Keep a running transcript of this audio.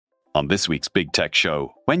On this week's Big Tech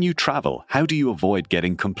Show, when you travel, how do you avoid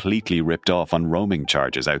getting completely ripped off on roaming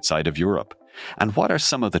charges outside of Europe? And what are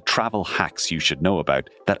some of the travel hacks you should know about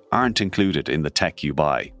that aren't included in the tech you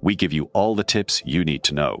buy? We give you all the tips you need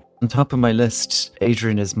to know. On top of my list,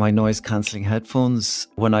 Adrian, is my noise-cancelling headphones.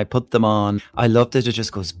 When I put them on, I love that it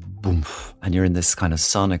just goes boom, and you're in this kind of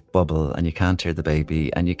sonic bubble, and you can't hear the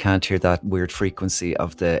baby, and you can't hear that weird frequency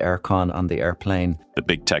of the aircon on the airplane. The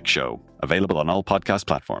Big Tech Show, available on all podcast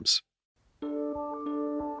platforms.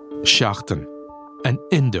 Seachtain, an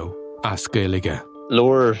Indo as Gaeilge.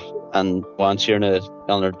 Lower and once you're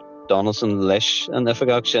on a Donaldson leis an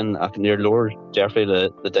ifagach sin ach near lower Jeffrey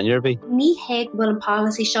the dinnerby. Ní heag bhfuil an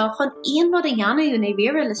policy seo chun aon rud a dheanú na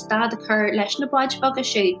bhíre le stad a chur leis na baid bag a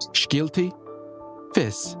siúd. Scialtaí,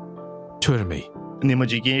 fis, tuirmí. Ní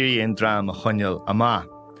muid géirí an drám a chuineal amá,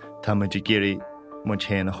 tá muid géirí muid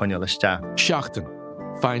chéan a chuineal iste. Seachtain.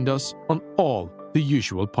 Find us on all the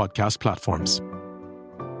usual podcast platforms.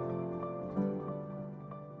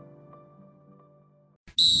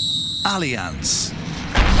 Allianz,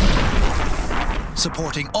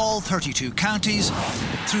 supporting all 32 counties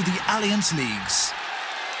through the Allianz Leagues.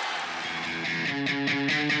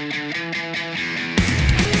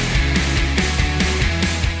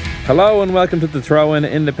 Hello and welcome to the Throw-In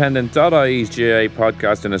Independent.ie's GA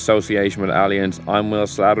podcast in association with Allianz. I'm Will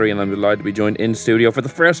Slattery and I'm delighted to be joined in studio for the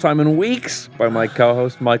first time in weeks by my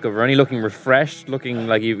co-host Michael Verney, looking refreshed, looking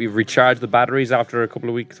like you've recharged the batteries after a couple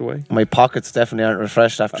of weeks away. My pockets definitely aren't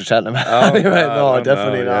refreshed after Cheltenham.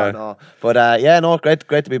 No. But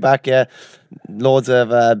great to be back. Yeah, loads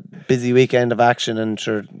of busy weekend of action and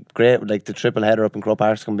sure, great. Like the triple header up in Croke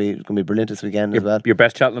Park's gonna be brilliant this weekend as well. Your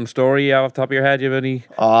best Cheltenham story off the top of your head? You have any?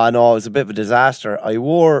 Oh no, it was a bit of a disaster. I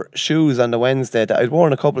wore shoes on the Wednesday that I'd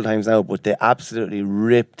worn a couple of times now, but they absolutely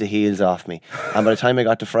ripped the heels off me. And by the time I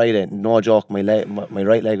got to Friday, no joke, my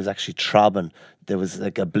right leg was actually throbbing. There was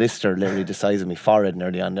like a blister literally the size of my forehead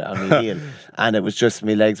nearly on my heel, and it was just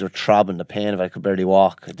my legs were throbbing, the pain if I could barely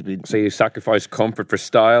walk. So you sacrificed comfort for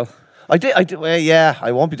style? I did. Well, yeah,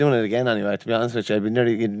 I won't be doing it again anyway. To be honest with you, I'd be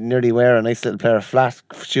nearly wear a nice little pair of flat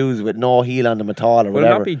shoes with no heel on them at all, or whatever. Will it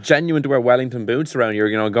not be genuine to wear Wellington boots around you?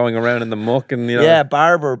 You know, going around in the muck and Yeah,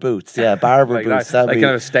 barber boots. Yeah, barber boots. Like kind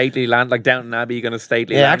of stately land, like Downton Abbey, kind of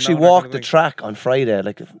stately. Yeah, I actually walked the track on Friday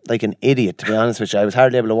like an idiot. To be honest with you, I was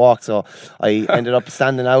hardly able to walk, so I ended up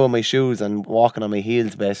standing out with my shoes and walking on my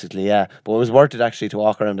heels, basically. Yeah, but it was worth it actually to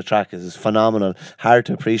walk around the track. It's phenomenal. Hard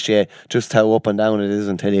to appreciate just how up and down it is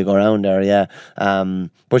until you go around there. Yeah.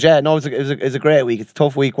 But yeah, no, it was a great week. It's a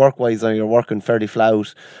tough week work-wise. You're working fairly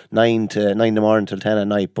flat, 9 in the morning till 10 at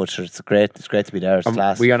night. But it's great to be there. It's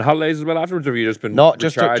class. Were you on holidays as well afterwards, or have you just been? No,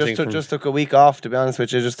 just took a week off. To be honest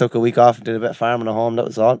with you, just took a week off and did a bit of farming at home. That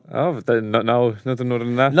was all. Oh, no, nothing other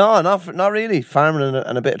than that. No, not really. Farming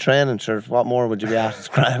and a bit of training. Sure, what more would you be at?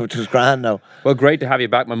 Which was grand now. Well, great to have you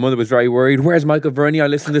back. My mother was very worried. Where's Michael Verney? I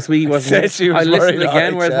listened this week. I listened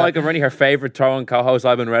again. Where's Michael Verney? Her favourite throw-in co-host.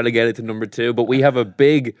 I've been relegated to number 2, but we have a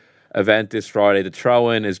big event this Friday. The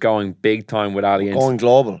Throw-In is going big time with Allianz. We're going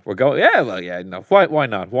global. We're going. Yeah, well, yeah. No, why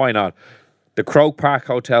not? The Croke Park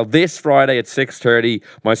Hotel this Friday at 6:30.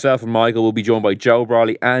 Myself and Michael will be joined by Joe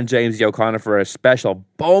Brawley and James O'Connor for a special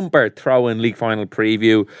bumper Throw-In League Final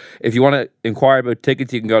preview. If you want to inquire about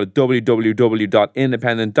tickets, you can go to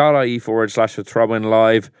www.independent.ie/Throw-In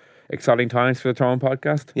Live. Exciting times for the Throw-In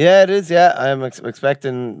podcast. Yeah, it is. Yeah, I'm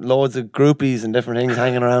expecting loads of groupies and different things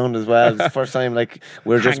hanging around as well. It's the first time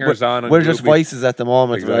we're just voices at the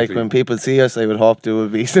moment. Exactly. Like when people see us, I would hope there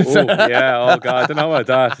would be. Oh God, I don't know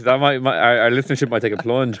about that. Our listenership might take a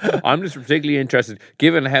plunge. I'm just particularly interested,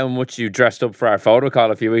 given how much you dressed up for our photo call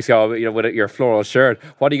a few weeks ago. You know, with your floral shirt.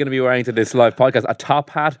 What are you going to be wearing to this live podcast? A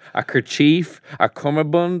top hat, a kerchief, a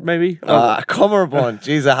cummerbund, maybe? A cummerbund.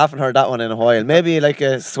 Jeez, I haven't heard that one in a while. Maybe like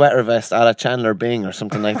a sweater vest a la Chandler Bing or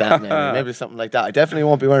something like that. Maybe something like that. I definitely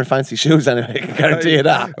won't be wearing fancy shoes anyway. I can guarantee you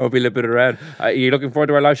that. I'll be a little bit around. Are you looking forward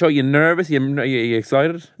to our live show? Are you nervous? Are you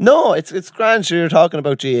excited? No, it's grand. Sure, you're talking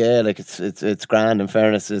about GAA. Like it's grand. In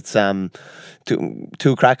fairness, it's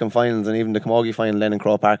two cracking finals and even the Camogie final then in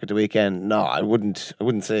Croke Park at the weekend. No, I wouldn't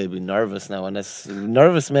say I'd be nervous now. Unless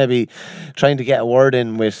nervous, maybe trying to get a word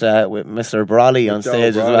in with Mr. Brawley on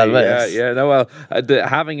stage as well. Yeah. No, well,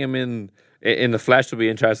 having him in in the flesh will be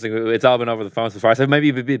interesting. It's all been over the phone so far, so maybe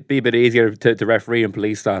it'd be a bit easier to referee and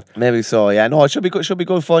police that. Maybe so, yeah. No, it should be good. Should be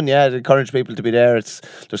good fun. Yeah, to encourage people to be there.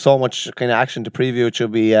 There's so much kind of action to preview. It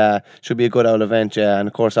should be a good old event. Yeah, and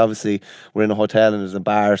of course, obviously, we're in a hotel and there's a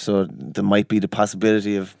bar, so there might be the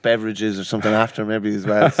possibility of beverages or something after maybe as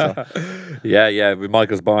well. So. yeah.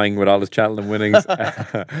 Michael's buying with all his Cheltenham winnings.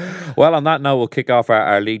 Well, on that note, we'll kick off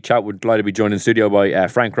our league chat. We're delighted to be joined in studio by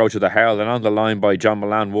Frank Roach of the Herald, and on the line by John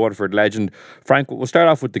Milan, Waterford legend. Frank, we'll start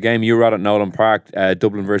off with the game you were at Nolan Park,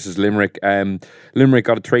 Dublin versus Limerick. Limerick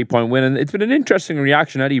got a 3-point win, and it's been an interesting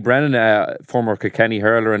reaction. Eddie Brennan, former Kilkenny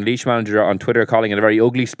hurler and Laois manager, on Twitter calling it a very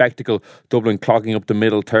ugly spectacle. Dublin clogging up the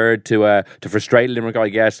middle third to frustrate Limerick, I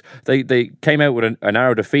guess. They came out with a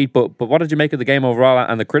narrow defeat, but what did you make of the game overall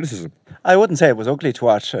and the criticism? I wouldn't say it was ugly to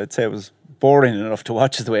watch. I'd say it was boring enough to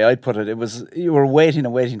watch, is the way I'd put it. It was, you were waiting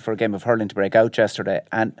and waiting for a game of hurling to break out yesterday,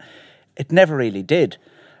 and it never really did.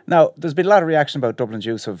 Now, there's been a lot of reaction about Dublin's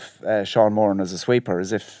use of Sean Moran as a sweeper,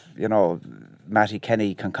 as if, Matty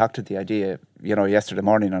Kenny concocted the idea, yesterday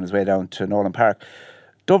morning on his way down to Nolan Park.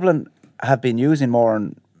 Dublin have been using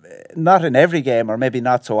Moran, not in every game, or maybe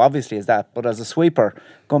not so obviously as that, but as a sweeper,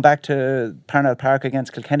 going back to Parnell Park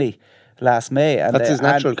against Kilkenny last May. And that's his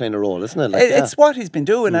natural kind of role, isn't it? It's what he's been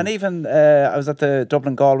doing. And even I was at the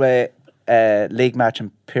Dublin-Galway league match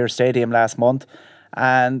in Pearse Stadium last month,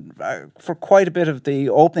 and for quite a bit of the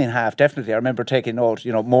opening half, definitely, I remember taking note,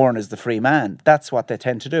 Moran is the free man. That's what they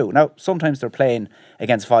tend to do. Now, sometimes they're playing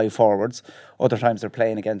against 5 forwards, other times they're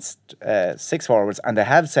playing against 6 forwards, and they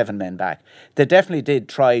have 7 men back. They definitely did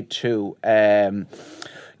try to,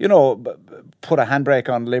 put a handbrake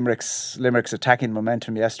on Limerick's attacking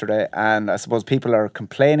momentum yesterday, and I suppose people are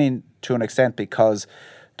complaining to an extent because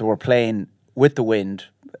they were playing with the wind.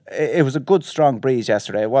 It was a good strong breeze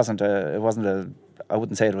yesterday. It wasn't a I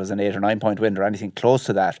wouldn't say it was an 8 or 9 point wind or anything close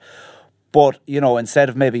to that. But, instead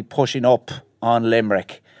of maybe pushing up on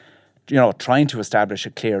Limerick, trying to establish a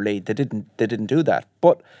clear lead, they didn't do that.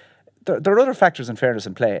 But there are other factors in fairness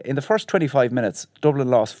in play. In the first 25 minutes, Dublin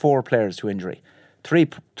lost 4 players to injury. Three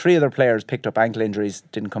other players picked up ankle injuries,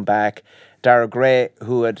 didn't come back. Dara Gray,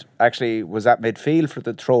 who was at midfield for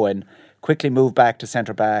the throw-in, quickly moved back to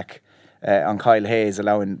centre-back on Kyle Hayes,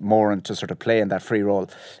 allowing Moran to sort of play in that free role.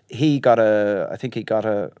 He got a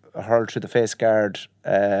hurl through the face guard.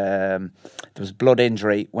 There was blood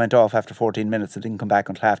injury, went off after 14 minutes and didn't come back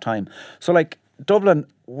until half-time. So, Dublin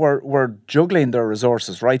were juggling their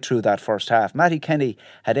resources right through that first half. Matty Kenny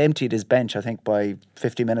had emptied his bench, I think, by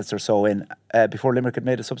 50 minutes or so in before Limerick had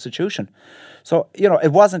made a substitution. So,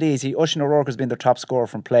 it wasn't easy. Oisin O'Rourke has been their top scorer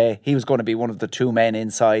from play. He was going to be one of the 2 men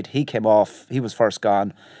inside. He came off. He was first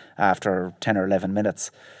gone after 10 or 11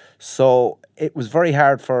 minutes. So it was very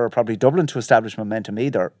hard for probably Dublin to establish momentum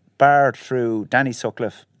either, bar through Danny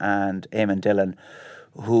Sutcliffe and Eamon Dillon,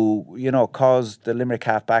 who, caused the Limerick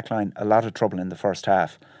half back line a lot of trouble in the first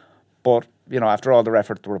half. But, after all their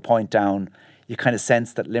effort, they were a point down. You kind of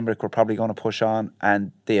sensed that Limerick were probably going to push on,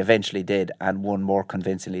 and they eventually did, and won more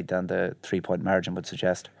convincingly than the 3-point margin would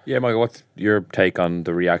suggest. Yeah, Michael, what's your take on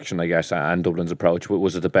the reaction, I guess, and Dublin's approach?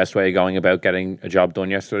 Was it the best way of going about getting a job done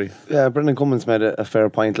yesterday? Yeah, Brendan Cummins made a fair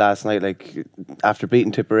point last night. After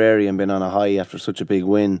beating Tipperary and being on a high after such a big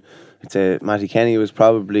win, I'd say Matty Kenny was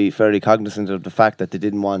probably fairly cognizant of the fact that they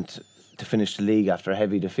didn't want to finish the league after a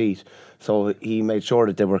heavy defeat. So he made sure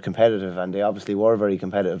that they were competitive, and they obviously were very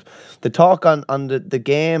competitive. The talk on the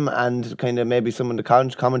game and kind of maybe some of the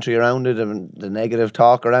commentary around it and the negative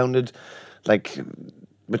talk around it,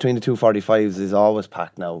 between the 245s is always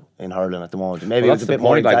packed now in hurling at the moment. Maybe it was a bit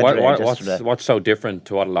more exaggerated yesterday. What's so different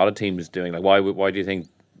to what a lot of teams are doing? Why do you think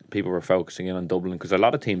people were focusing in on Dublin? Because a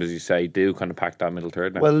lot of teams, as you say, do kind of pack that middle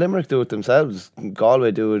third now. Well, Limerick do it themselves.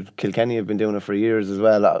 Galway do it. Kilkenny have been doing it for years as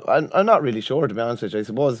well. I'm not really sure, to be honest with you. I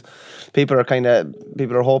suppose people are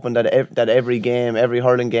hoping that every game, every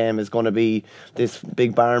hurling game is going to be this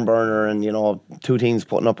big barn burner and 2 teams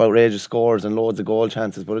putting up outrageous scores and loads of goal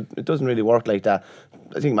chances. But it doesn't really work like that.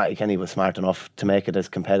 I think Matty Kenny was smart enough to make it as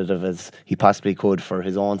competitive as he possibly could for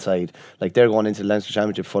his own side. They're going into the Leinster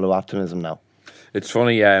Championship full of optimism now. It's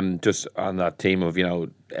funny, just on that theme of,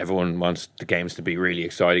 everyone wants the games to be really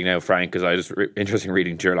exciting now, Frank, because I just interesting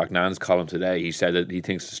reading Gerlach Nan's column today. He said that he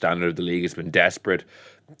thinks the standard of the league has been desperate.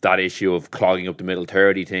 That issue of clogging up the middle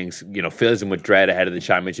third, he thinks, fills him with dread ahead of the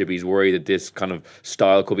championship. He's worried that this kind of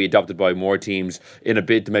style could be adopted by more teams in a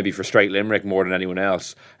bid to maybe frustrate Limerick more than anyone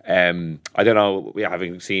else. I don't know,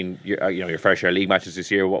 having seen your fair share of league matches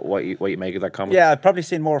this year, what you make of that comment? Yeah, I've probably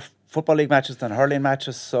seen more football league matches than hurling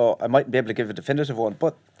matches, so I mightn't be able to give a definitive one.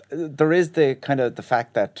 But there is the kind of the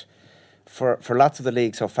fact that for lots of the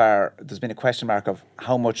league so far, there's been a question mark of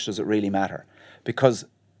how much does it really matter? Because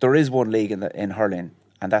there is one league in hurling,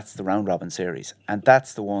 and that's the round robin series, and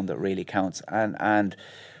that's the one that really counts. And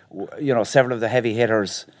you know, several of the heavy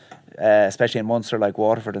hitters, especially in Munster, like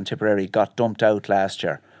Waterford and Tipperary, got dumped out last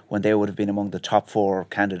year when they would have been among the top 4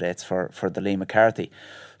 candidates for the Lee McCarthy.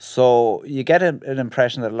 So you get an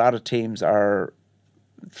impression that a lot of teams are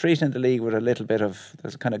treating the league with a little bit of,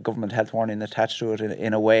 there's a kind of government health warning attached to it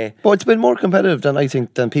in a way. But it's been more competitive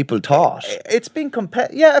than people thought. It's been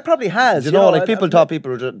yeah, it probably has. You know, like people thought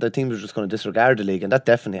the teams were just going to disregard the league, and that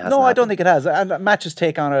definitely hasn't happened. I don't think it has. And matches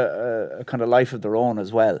take on a kind of life of their own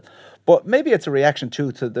as well. But maybe it's a reaction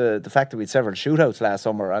too to the fact that we had several shootouts last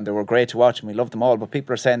summer and they were great to watch and we loved them all. But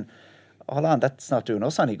people are saying, hold on, that's not doing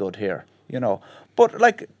us any good here, you know. But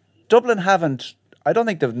like Dublin I don't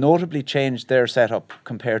think they've notably changed their setup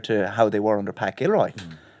compared to how they were under Pat Gilroy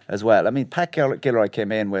as well. I mean, Pat Gilroy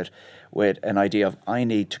came in with an idea of, I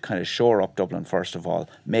need to kind of shore up Dublin first of all,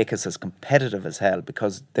 make us as competitive as hell,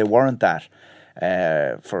 because they weren't that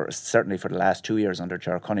certainly for the last 2 years under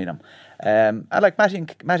Ger Cunningham. And like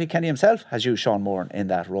Matty Kenny himself has used Sean Moore in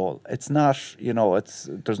that role. It's not, you know,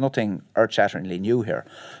 there's nothing earth-shatteringly new here.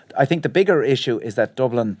 I think the bigger issue is that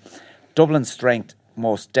Dublin's strength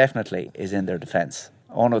most definitely is in their defence.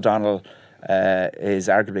 Owen O'Donnell is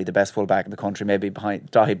arguably the best fullback in the country. Maybe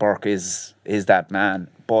behind Dahi Burke is that man.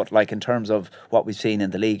 But like in terms of what we've seen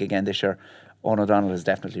in the league again this year, Owen O'Donnell has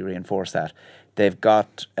definitely reinforced that. They've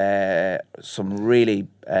got some really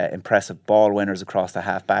impressive ball winners across the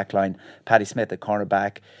half-back line. Paddy Smith at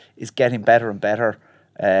cornerback is getting better and better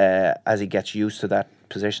as he gets used to that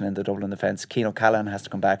position in the Dublin defence. Cian O'Callaghan has to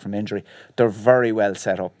come back from injury. They're very well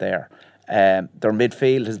set up there. Their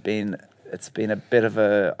midfield it's been a bit of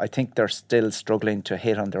I think they're still struggling to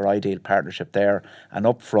hit on their ideal partnership there. And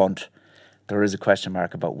up front, there is a question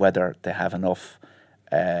mark about whether they have enough,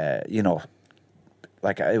 you know,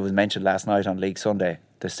 like it was mentioned last night on League Sunday,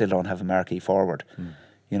 they still don't have a marquee forward.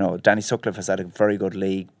 You know, Danny Sutcliffe has had a very good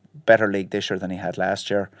league, better league this year than he had last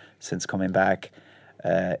year since coming back.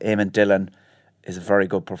 Eamon Dillon is a very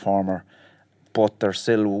good performer, but they're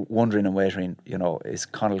still wondering and waiting, you know, is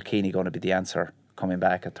Conal Keeney going to be the answer coming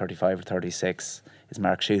back at 35 or 36? Is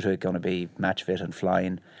Mark Sheeter going to be match fit and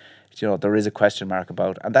flying? You know, there is a question mark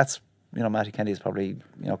about, and that's, you know, Matty Kennedy is probably,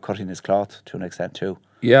 you know, cutting his cloth to an extent too.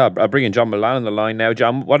 Yeah, I'll bring in John Milan on the line now.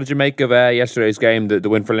 John, what did you make of yesterday's game, the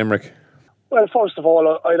win for Limerick? Well, first of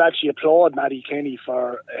all, I'd actually applaud Matty Kenny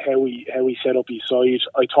for how he set up his side.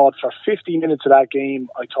 I thought for 15 minutes of that game,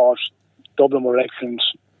 I thought Dublin were excellent.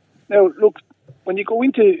 Now, look, when you go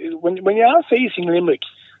into when you are facing Limerick,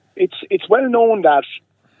 it's well known that,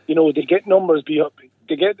 you know, they get numbers.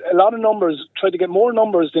 They get a lot of numbers. Try to get more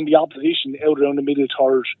numbers than the opposition out around the middle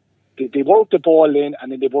third. They work the ball in,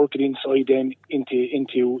 and then they work it inside then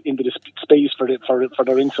into the space for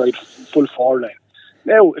their inside full forward line.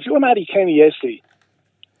 Now, if you were Matty Kenny yesterday,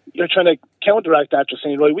 you're trying to counteract that. You're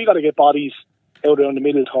saying, right, we got to get bodies out around the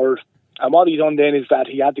middle third. And what he done then is that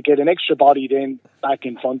he had to get an extra body then back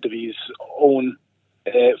in front of his own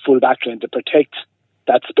full back line to protect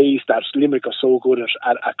that space that Limerick are so good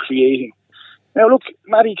at creating. Now, look,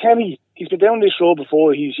 Matty Kenny, he's been down this road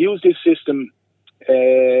before. He's used this system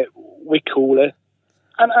with Coola.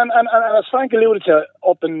 And as Frank alluded to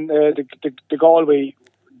up in the Galway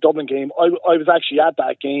Dublin game, I was actually at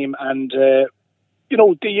that game, and you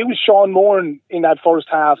know, they used Sean Moore in that first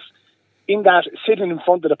half, in that sitting in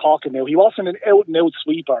front of the pocket. Now, he wasn't an out and out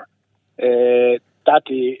sweeper that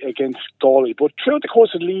day against Galway, but throughout the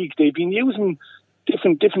course of the league, they've been using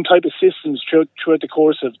different type of systems throughout the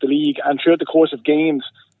course of the league and throughout the course of games,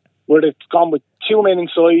 where they've gone with two men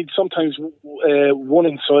inside, sometimes one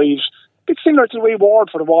inside. It's similar to the way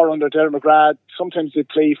Waterford were under Derek McGrath. Sometimes they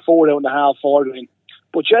play 4 out and a half forward.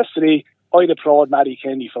 But yesterday, I'd applaud Matty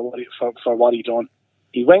Kenny for what he done.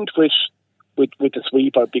 He went with the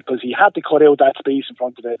sweeper because he had to cut out that space in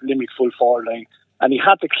front of the Limerick full forward line, and he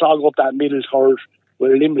had to clog up that middle third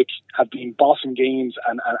where Limerick have been bossing games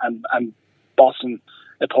and bossing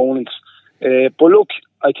opponents. But look,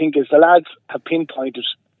 I think as the lads have pinpointed,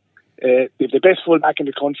 the best fullback in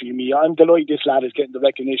the country. I'm delighted this lad is getting the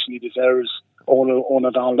recognition he deserves. Owen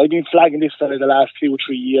O'Donnell. I've been flagging this fella the last 2 or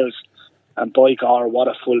 3 years, and by God, what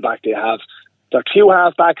a fullback they have. Their two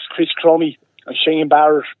halfbacks, Chris Crummy and Shane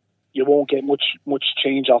Barrett, you won't get much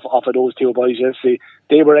change off of those two boys yesterday.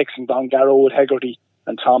 They were excellent. Don Garrod, Hegarty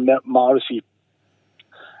and Tom Morrissey.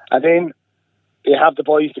 And then they have the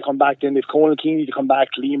boys to come back. Then they've Conal Keeney to come back,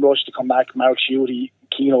 Liam Rush to come back, Mark Shuty,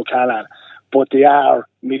 Cian O'Callaghan. But they are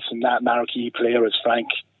missing that marquee player, as Frank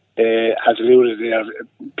has alluded there,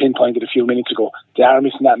 pinpointed a few minutes ago. They are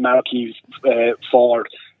missing that marquee forward.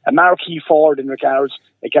 A marquee forward in regards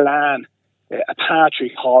a Galan, a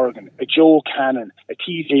Patrick Horgan, a Joe Cannon, a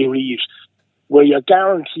TJ Reeves, where you're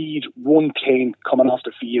guaranteed 110 coming off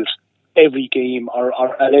the field every game, or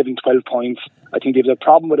 11, 12 points. I think there's a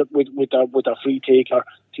problem with their free taker.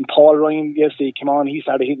 I think Paul Ryan yesterday came on, he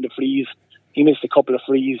started hitting the frees. He missed a couple of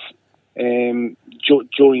frees during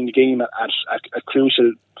the game at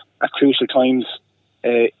crucial times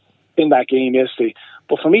in that game yesterday.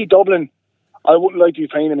 But for me, Dublin, I wouldn't like to be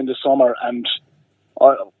playing them in the summer. And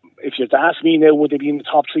if you'd ask me now, would they be in the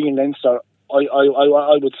top 3 in Leinster?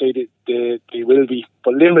 I would say that they will be.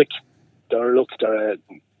 But Limerick, they're a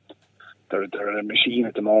machine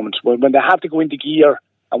at the moment. When they have to go into gear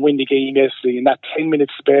and win the game yesterday, in that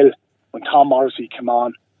 10-minute spell when Tom Morrissey came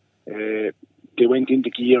on, they went into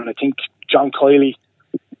gear. And I think John Kiley,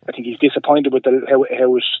 he's disappointed with how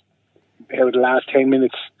the last 10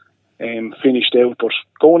 minutes finished out. But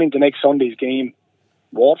going into next Sunday's game,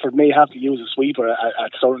 Waterford may have to use a sweeper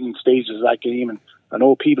at certain stages of that game. And I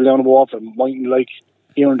know people down in Waterford mightn't like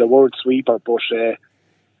hearing the word sweeper, but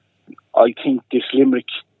I think this Limerick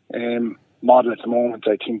model at the moment,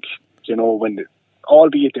 I think,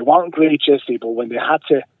 albeit they weren't great yesterday, but when they had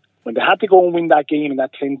to go and win that game in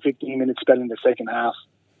that 10-15 minute spell in the second half,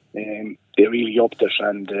 they really upped it,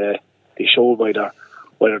 and they showed why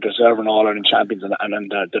they're deserving All-Ireland champions,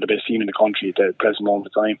 and they're the best team in the country at the present moment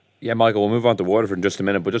of time. Yeah, Michael, we'll move on to Waterford in just a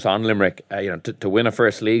minute, but just on Limerick, to win a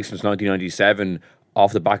first league since 1997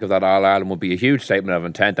 off the back of that All-Ireland would be a huge statement of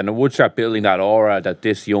intent, and it would start building that aura that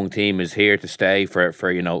this young team is here to stay for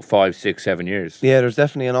 5, 6, 7 years. Yeah, there's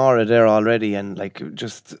definitely an aura there already, and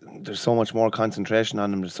there's so much more concentration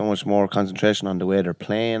on them. There's so much more concentration on the way they're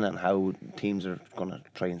playing and how teams are going to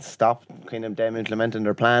try and stop kind of them implementing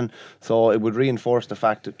their plan. So it would reinforce the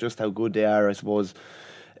fact that just how good they are, I suppose.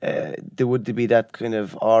 There would be that kind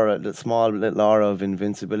of aura, that small little aura of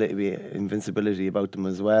invincibility about them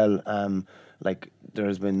as well. There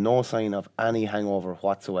has been no sign of any hangover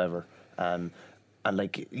whatsoever. And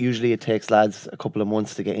usually it takes lads a couple of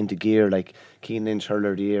months to get into gear. Like Cian Lynch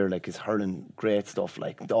hurler of the year, is hurling great stuff.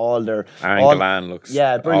 Aaron Galan looks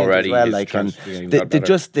brilliant already as well.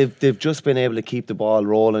 They've just been able to keep the ball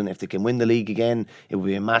rolling. If they can win the league again, it would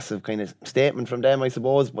be a massive kind of statement from them, I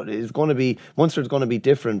suppose. But it's going to be, Munster's going to be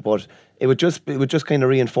different. But it would just kind of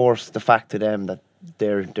reinforce the fact to them that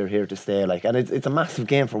they're here to stay. And it's a massive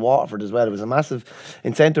game for Waterford as well. It was a massive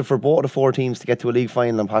incentive for both the 4 teams to get to a league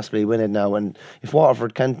final and possibly win it now. And if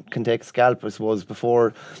Waterford can take a scalp, I suppose,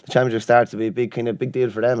 before the championship starts, it'll be a big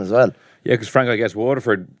deal for them as well. Yeah, because Frank, I guess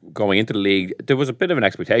Waterford going into the league, there was a bit of an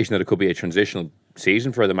expectation that it could be a transitional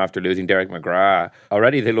season for them after losing Derek McGrath.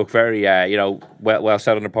 Already they look very, well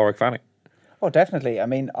set under Pádraig Fanning. Oh, definitely. I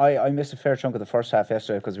mean, I missed a fair chunk of the first half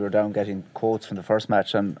yesterday because we were down getting quotes from the first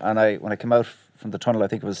match, and when I came out from the tunnel, I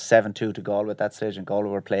think it was 7-2 to Galway at that stage, and Galway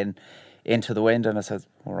were playing into the wind, and I said,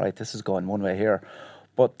 all right, this is going one way here.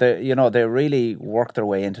 But they really worked their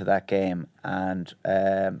way into that game, and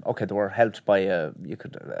they were helped by a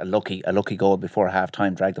lucky goal before half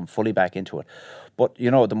time, dragged them fully back into it. But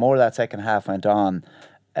the more that second half went on,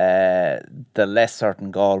 the less certain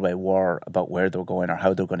Galway were about where they were going or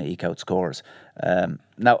how they were going to eke out scores.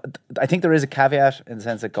 Now, I think there is a caveat in the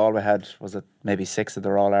sense that Galway had, maybe 6 of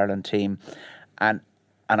their All-Ireland team,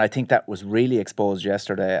 and I think that was really exposed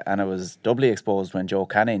yesterday, and it was doubly exposed when Joe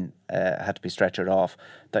Canning had to be stretchered off,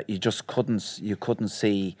 that you just couldn't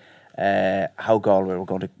see how Galway were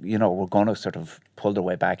going to sort of pull their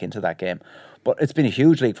way back into that game. But it's been a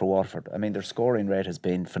huge league for Waterford. I mean, their scoring rate has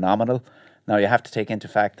been phenomenal. Now, you have to take into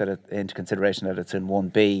consideration that it's in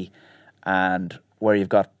 1B, and where you've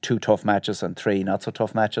got 2 tough matches and 3 not so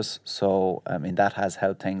tough matches. So, I mean, that has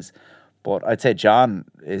helped things. But I'd say John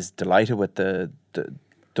is delighted with the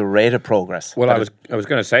rate of progress. Well, I was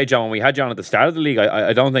going to say, John, when we had John at the start of the league,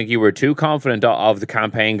 I don't think you were too confident of the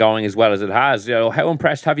campaign going as well as it has. How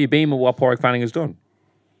impressed have you been with what Pádraig Fanning has done?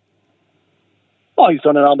 Oh, he's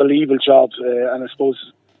done an unbelievable job, and I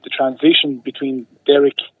suppose the transition between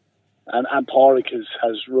Derek and Pádraig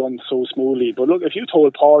has run so smoothly. But look, if you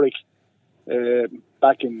told Pádraig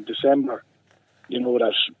back in December,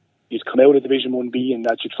 that you'd come out of Division 1B and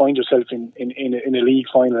that you'd find yourself in a league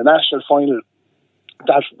final, a national final,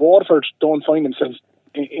 that Waterford don't find themselves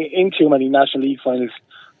in too many National League finals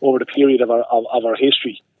over the period of our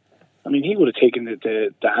history, I mean, he would have taken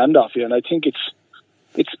the hand off you. And I think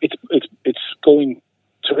it's going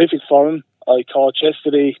terrific for him. I thought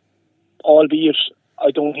yesterday, albeit I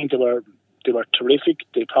don't think they were terrific.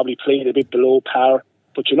 They probably played a bit below par.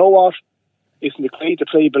 But you know what? Isn't it great to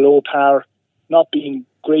play below par, not being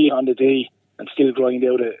great on the day and still grind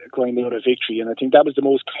out a victory. And I think that was the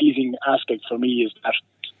most pleasing aspect for me, is that,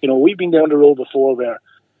 you know, we've been down the road before where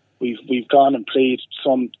we've gone and played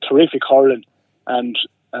some terrific hurling and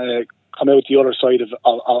come out the other side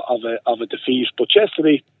of a defeat. But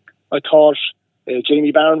yesterday, I thought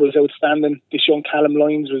Jamie Barron was outstanding. This young Callum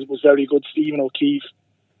Lyons was very good. Stephen O'Keefe,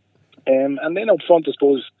 and then up front, I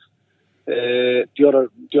suppose the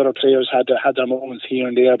other players had their moments here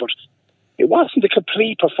and there, but it wasn't a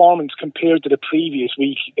complete performance compared to the previous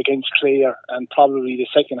week against Clare and probably the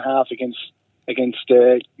second half against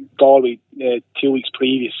Galway 2 weeks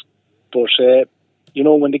previous. But you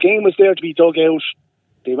know, when the game was there to be dug out,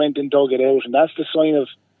 they went and dug it out, and that's the sign of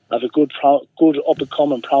a good up and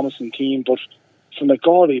coming, promising team. But from a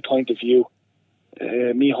Galway point of view,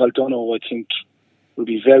 Micheál Donoghue, I think, will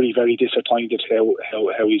be very, very disappointed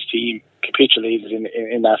how his team capitulated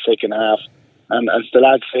in that second half. And as the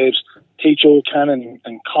lad said, take Joe Cannon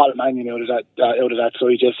and Colin Mannion out of that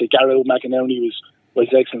side yesterday. Garrett McInerney was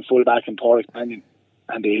excellent fullback in Pádraig Mannion,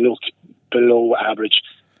 and they looked below average.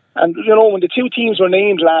 And you know, when the two teams were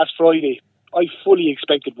named last Friday, I fully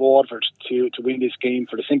expected Waterford to win this game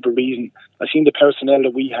for the simple reason I seen the personnel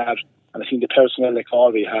that we had, and I seen the personnel that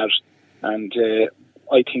Galway had, and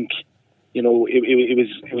I think, you know, it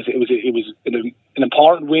was an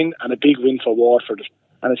important win and a big win for Waterford.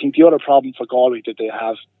 And I think the other problem for Galway that they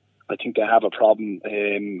have, I think they have a problem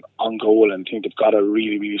on goal, and I think they've got to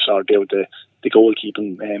really, really sort out the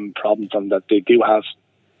goalkeeping problem from that they do have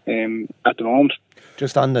at the moment.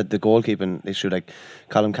 Just on the goalkeeping issue, like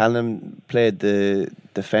Colin Callan played the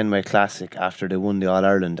Fenway Classic after they won the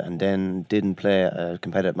All-Ireland, and then didn't play a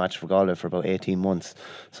competitive match for Galway for about 18 months.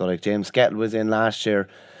 So like James Skettle was in last year,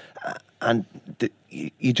 and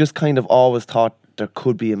you just kind of always thought there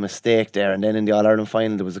could be a mistake there. And then in the All-Ireland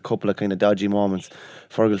final, there was a couple of kind of dodgy moments.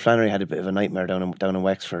 Fergal Flannery had a bit of a nightmare down in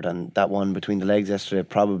Wexford, and that one between the legs yesterday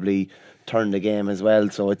probably turned the game as well.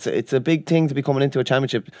 So it's a big thing to be coming into a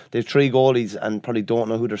championship. They've 3 goalies and probably don't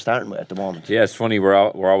know who they're starting with at the moment. Yeah, it's funny, we're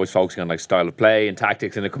always focusing on like style of play and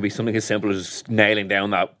tactics, and it could be something as simple as nailing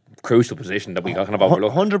down that crucial position that we kind of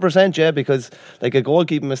overlook. 100%, yeah, because like a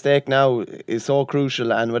goalkeeping mistake now is so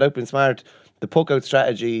crucial, and without being smart, the puck out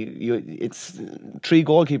strategy, it's 3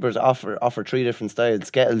 goalkeepers offer 3 different styles.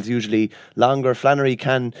 Skettle's usually longer. Flannery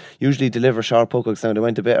can usually deliver short puck outs. Now they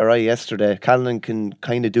went a bit awry yesterday. Callan can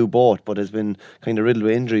kind of do both, but has been kind of riddled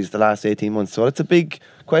with injuries the last 18 months. So it's a big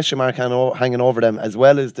question mark hanging over them, as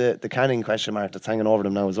well as the Canning question mark that's hanging over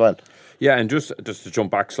them now as well. Yeah, and just to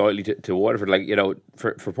jump back slightly to Waterford, like, you know,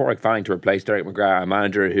 for Pádraig Fanning to replace Derek McGrath, a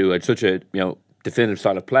manager who had such a, you know, definitive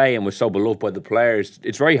style of play and was so beloved by the players,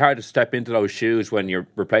 it's very hard to step into those shoes when you're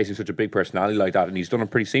replacing such a big personality like that, and he's done it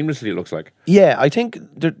pretty seamlessly, it looks like. Yeah, I think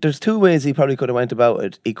there's 2 ways he probably could have went about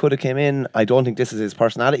it. He could have came in, I don't think this is his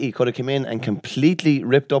personality, he could have come in and completely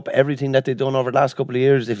ripped up everything that they've done over the last couple of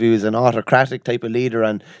years. If he was an autocratic type of leader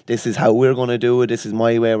and this is how we're going to do it, this is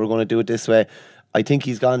my way, we're going to do it this way, I think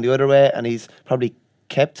he's gone the other way, and he's probably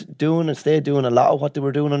kept doing and stayed doing a lot of what they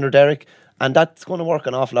were doing under Derek, and that's going to work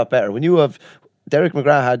an awful lot better. When you have Derek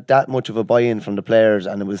McGrath had that much of a buy-in from the players,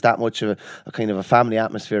 and it was that much of a kind of a family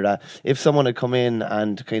atmosphere, that if someone had come in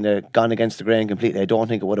and kind of gone against the grain completely, I don't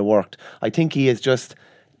think it would have worked. I think he has just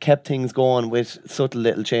kept things going with subtle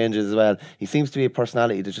little changes as well. He seems to be a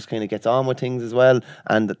personality that just kind of gets on with things as well,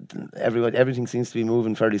 and everything seems to be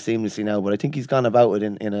moving fairly seamlessly now, but I think he's gone about it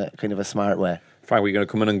in a kind of a smart way. Frank, were you going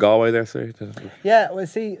to come in on Galway there? Sorry. Yeah, well,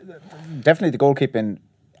 see, definitely the goalkeeping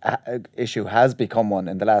issue has become one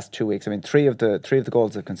in the last 2 weeks. I mean, three of the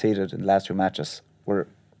goals they've conceded in the last 2 matches were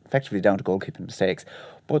effectively down to goalkeeping mistakes.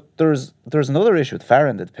 But there's another issue at the far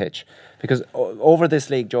end of the pitch, because over this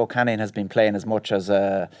league, Joe Canning has been playing as much as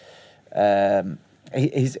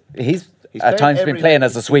he's at times been playing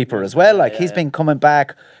as a sweeper as well. Like he's been coming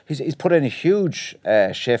back. He's put in a huge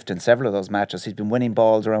shift in several of those matches. He's been winning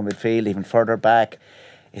balls around midfield, even further back.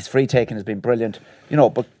 His free taking has been brilliant. You know,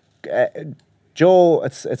 but Joe,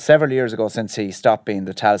 it's several years ago since he stopped being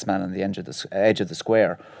the talisman on the edge of the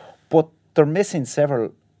square, but they're missing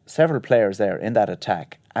several players there in that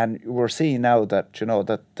attack, and we're seeing now that, you know,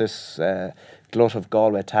 that this glut of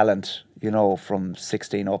Galway talent, you know, from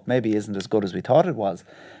 16 up maybe isn't as good as we thought it was.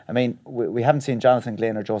 I mean, we haven't seen Jonathan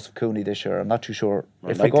Glynn or Joseph Cooney this year. I'm not too sure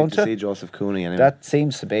if they're going to see Joseph Cooney anyway. That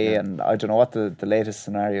seems to be, and I don't know what the latest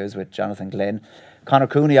scenario is with Jonathan Glynn. Conor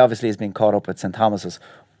Cooney obviously has been caught up with St Thomas's,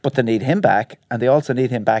 but they need him back, and they also need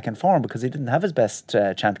him back in form, because he didn't have his best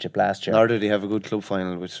championship last year. Nor did he have a good club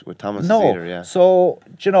final with Thomas either. Yeah. So,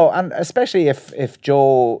 you know, and especially if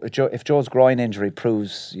Joe's groin injury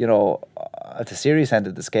proves, you know, at the serious end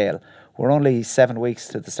of the scale, We're only 7 weeks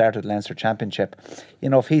to the start of the Leinster Championship. You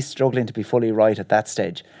know, if he's struggling to be fully right at that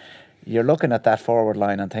stage, you're looking at that forward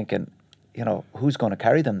line and thinking, you know, who's going to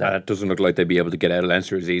carry them there? It doesn't look like they'd be able to get out of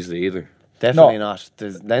Leinster as easily either. Definitely not.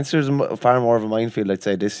 Leinster's far more of a minefield, I'd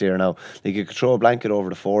say, this year now. Like, you could throw a blanket over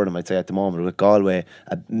the four of them, I'd say, at the moment, with Galway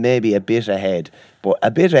maybe a bit ahead. But a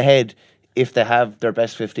bit ahead if they have their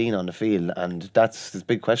best 15 on the field, and there's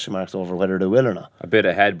big question marks over whether they will or not. A bit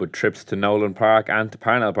ahead, but trips to Nolan Park and to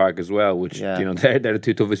Parnell Park as well, which, you know, they're the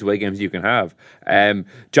two toughest away games you can have.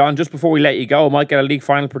 John, just before we let you go, I might get a league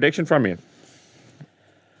final prediction from you.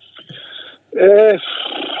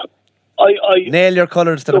 Nail your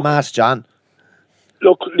colours to the mast, John.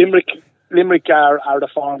 Look, Limerick are the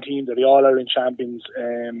farm team. They're the All-Ireland champions.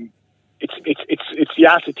 It's the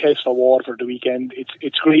acid test for Waterford the weekend.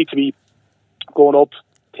 It's great to be going up,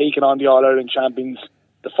 taking on the All-Ireland champions,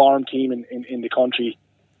 the farm team in the country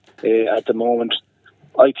at the moment.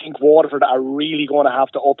 I think Waterford are really going to have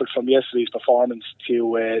to up it from yesterday's performance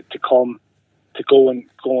to go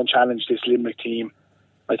and challenge this Limerick team.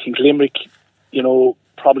 I think Limerick, you know,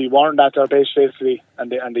 probably weren't at their best yesterday,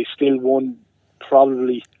 and they still won.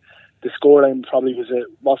 Probably the scoreline probably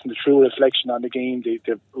wasn't a true reflection on the game.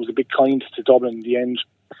 It was a bit kind to Dublin in the end.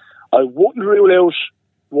 I wouldn't rule out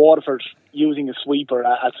Waterford using a sweeper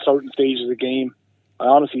at certain stages of the game. I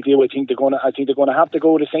honestly do. I think they're going to have to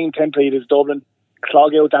go the same template as Dublin,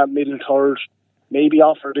 clog out that middle third, maybe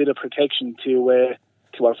offer a bit of protection to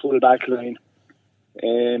our full back line,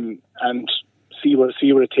 and see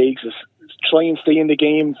where it takes us. Try and stay in the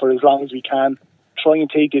game for as long as we can. Try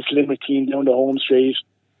and take this Limerick team down the home straight.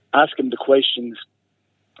 Ask them the questions,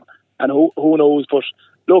 and who knows? But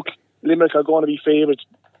look, Limerick are going to be favourites,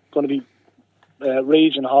 going to be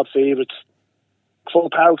raging hot favourites.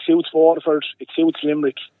 Croke Park suits Waterford, it suits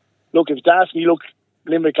Limerick. Look, if you ask me,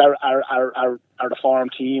 Limerick are the farm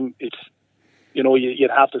team. It's, you know,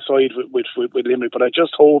 you'd have to side with Limerick, but I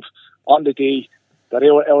just hope on the day that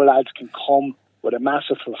our lads can come with a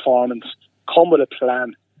massive performance, come with a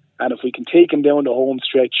plan, and if we can take them down the home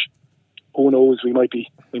stretch, who knows, we might be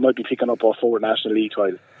picking up our forward National League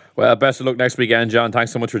title. Well, best of luck next weekend, John.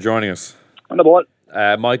 Thanks so much for joining us. On the ball.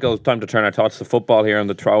 Michael, time to turn our thoughts to football here on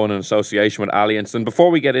the Throw in association with Alliance. And before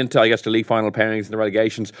we get into, I guess, the league final pairings and the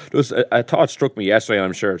relegations, just a thought struck me yesterday, and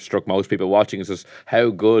I'm sure it struck most people watching, is just how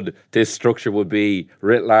good this structure would be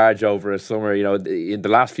writ large over a summer. You know, in the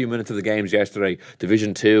last few minutes of the games yesterday,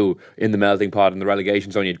 Division 2 in the melting pot in the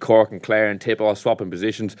relegation zone, you had Cork and Clare and Tip all swapping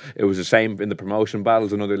positions. It was the same in the promotion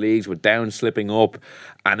battles in other leagues, with Down slipping up.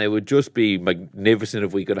 And it would just be magnificent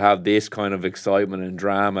if we could have this kind of excitement and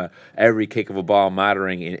drama, every kick of a ball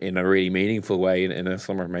mattering in a really meaningful way in a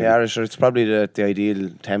summer. Maybe. Yeah, sure. It's probably the ideal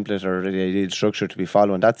template or the ideal structure to be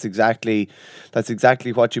following. That's exactly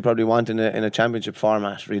what you probably want in a championship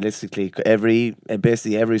format. Realistically,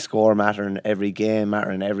 basically every score mattering, every game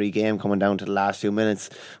coming down to the last few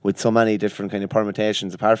minutes, with so many different kind of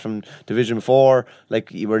permutations. Apart from Division 4,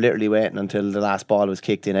 like, you were literally waiting until the last ball was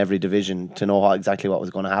kicked in every division to know exactly what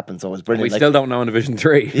was going to happen. So it was brilliant. We still don't know in Division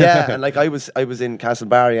 3. Yeah, and like I was in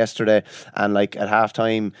Castlebar yesterday, and like at half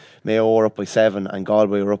time, Mayo were up by 7 and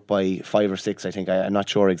Galway were up by 5 or 6, I think. I'm not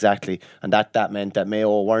sure exactly. And that meant that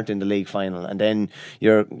Mayo weren't in the league final. And then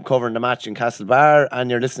you're covering the match in Castlebar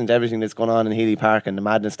and you're listening to everything that's going on in Healy Park and the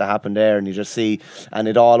madness that happened there, and you just see, and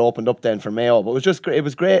it all opened up then for Mayo. But it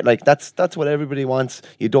was great. Like, that's what everybody wants.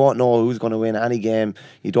 You don't know who's going to win any game.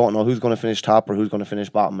 You don't know who's going to finish top or who's going to finish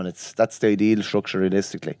bottom, and that's the ideal structure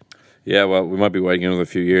realistically. Yeah, well, we might be waiting another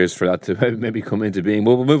few years for that to maybe come into being.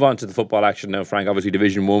 We'll move on to the football action now, Frank. Obviously,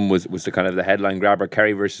 Division 1 was the kind of the headline grabber.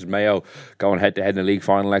 Kerry versus Mayo going head-to-head in the league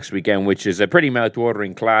final next weekend, which is a pretty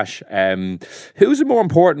mouth-watering clash. Who's it more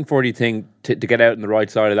important for, do you think, to get out on the right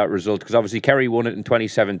side of that result? Because obviously Kerry won it in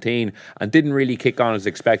 2017 and didn't really kick on as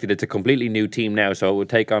expected. It's a completely new team now, so it would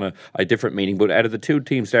take on a different meaning. But out of the two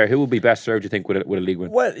teams there, who would be best served, do you think, with a league win?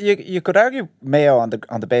 Well, you could argue Mayo on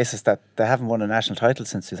the basis that they haven't won a national title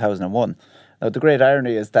since 2001. Now, the great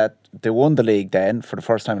irony is that they won the league then for the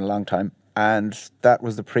first time in a long time, and that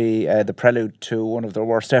was the prelude to one of their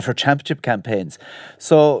worst ever championship campaigns.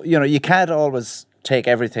 So, you know, you can't always take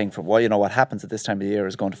everything from what happens at this time of the year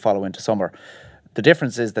is going to follow into summer. The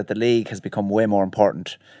difference is that the league has become way more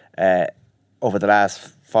important over the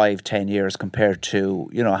last 5-10 years compared to,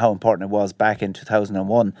 you know, how important it was back in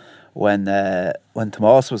 2001 when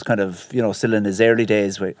Tomas was kind of, you know, still in his early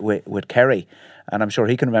days with Kerry. And I'm sure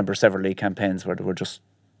he can remember several league campaigns where they were just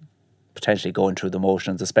potentially going through the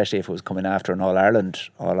motions, especially if it was coming after an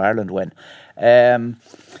All-Ireland win. The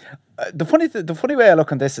funny way I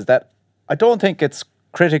look on this is that I don't think it's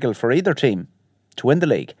critical for either team to win the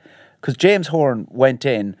league, because James Horan went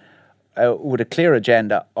in with a clear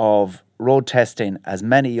agenda of road testing as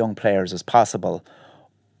many young players as possible,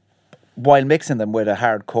 while mixing them with a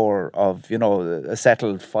hardcore of, a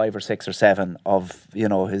settled 5 or 6 or 7 of,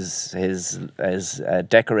 his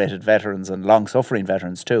decorated veterans and long-suffering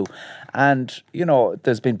veterans too. And,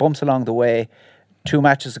 there's been bumps along the way. 2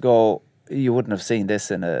 matches ago, you wouldn't have seen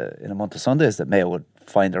this in a month of Sundays, that Mayo would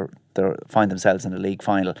find themselves in a league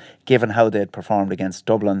final, given how they'd performed against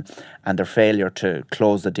Dublin and their failure to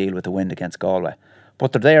close the deal with the win against Galway.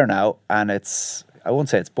 But they're there now, and I won't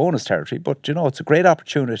say it's bonus territory, but it's a great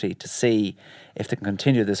opportunity to see if they can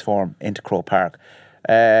continue this form into Croke Park.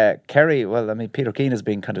 Kerry, Peter Keane has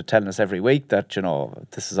been kind of telling us every week that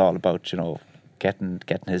this is all about getting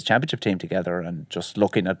his championship team together and just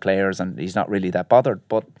looking at players, and he's not really that bothered.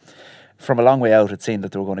 But from a long way out, it seemed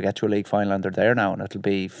that they were going to get to a league final, and they're there now, and it'll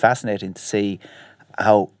be fascinating to see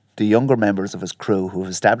how the younger members of his crew who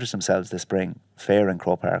have established themselves this spring fare in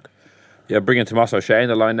Croke Park. Yeah, bringing Tomás O'Shea in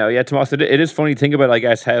the line now. Yeah, Tomás, it is funny to think about, I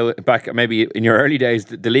guess, how back maybe in your early days,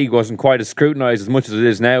 the league wasn't quite as scrutinised as much as it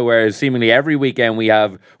is now, whereas seemingly every weekend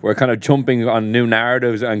we're kind of jumping on new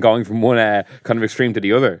narratives and going from one kind of extreme to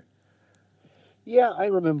the other. Yeah, I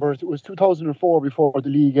remember it was 2004 before the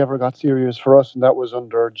league ever got serious for us, and that was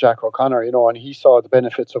under Jack O'Connor, and he saw the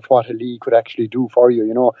benefits of what a league could actually do for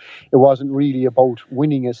you. It wasn't really about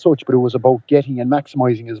winning as such, but it was about getting and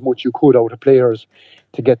maximising as much you could out of players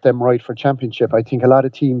to get them right for championship. I think a lot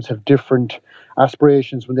of teams have different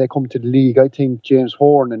aspirations when they come to the league. I think James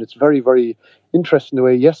Horn, and it's very, very interesting the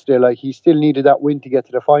way yesterday, he still needed that win to get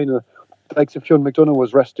to the final. Like if Fionn McDonough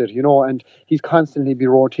was rested, and he's constantly be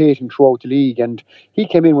rotating throughout the league. And he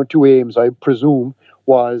came in with 2 aims, I presume,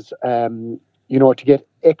 was, to get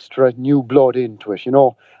extra new blood into it.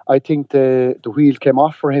 I think the wheels came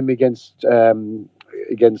off for him against Dublin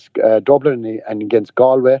and against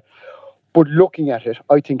Galway. But looking at it,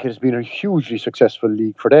 I think it has been a hugely successful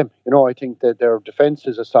league for them. I think that their defence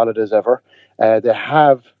is as solid as ever. They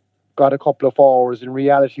have got a couple of hours. In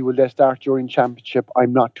reality, will they start during championship?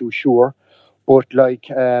 I'm not too sure. But like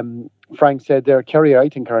Frank said there, Kerry, I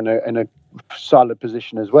think, are in a solid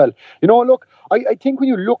position as well. Look, I think when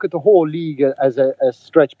you look at the whole league as a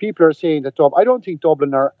stretch, people are saying that I don't think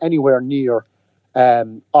Dublin are anywhere near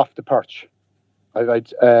off the perch. I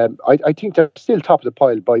think they're still top of the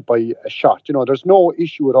pile by a shot. There's no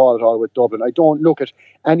issue at all with Dublin. I don't look at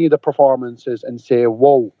any of the performances and say,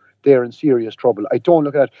 whoa, they're in serious trouble. I don't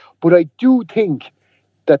look at that. But I do think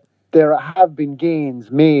that there have been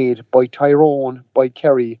gains made by Tyrone, by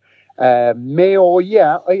Kerry. Mayo,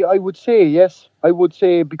 yeah, I would say yes. I would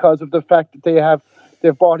say because of the fact that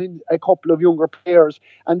they've brought in a couple of younger players,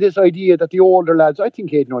 and this idea that the older lads, I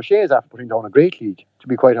think Aidan O'Shea is after putting down a great league, to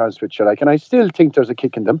be quite honest with you. And I still think there's a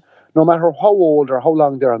kick in them, no matter how old or how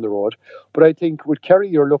long they're on the road. But I think with Kerry,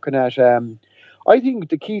 you're looking at, I think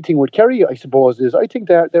the key thing with Kerry, I suppose, is I think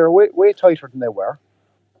they're way tighter than they were.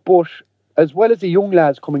 But as well as the young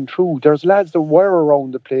lads coming through, there's lads that were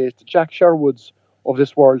around the place, the Jack Sherwoods of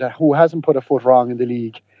this world, who hasn't put a foot wrong in the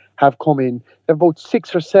league, have come in. They have about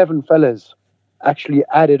 6 or 7 fellas actually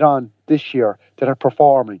added on this year that are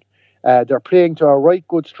performing. They're playing to a right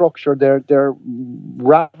good structure. They're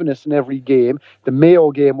ravenous in every game. The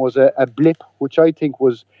Mayo game was a blip, which I think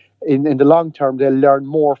was, in the long term, they'll learn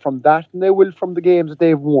more from that than they will from the games that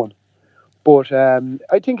they've won. But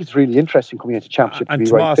I think it's really interesting coming into championship to be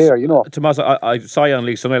Tomás, right there, Tomás, I saw you on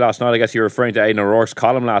League Sunday last night. I guess you were referring to Aidan O'Rourke's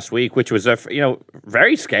column last week, which was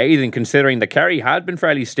very scathing, considering that Kerry had been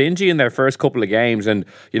fairly stingy in their first couple of games, and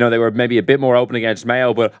they were maybe a bit more open against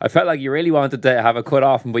Mayo. But I felt like you really wanted to have a cut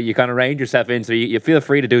off, but you kind of reined yourself in, so you feel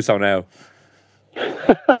free to do so now.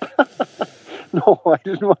 No, I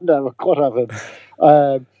didn't want to have a cut off him.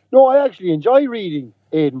 No, I actually enjoy reading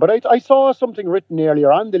Aidan, but I saw something written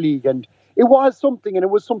earlier on the league, and it was something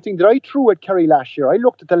that I threw at Kerry last year. I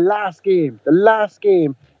looked at the last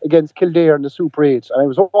game against Kildare in the Super 8s, and I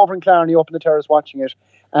was over in Clarny up in the terrace watching it,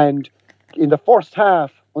 and in the first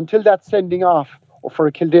half, until that sending off for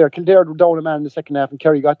Kildare were down a man in the second half, and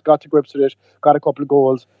Kerry got to grips with it, got a couple of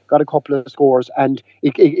goals, got a couple of scores, and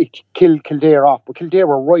it killed Kildare off. But Kildare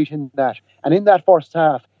were right in that. And in that first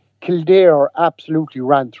half, Kildare absolutely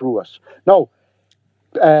ran through us. Now,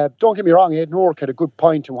 don't get me wrong, Aidan O'Rourke had a good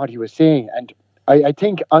point in what he was saying, and I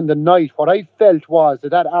think on the night what I felt was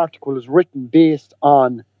that article was written based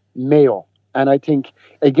on Mayo, and I think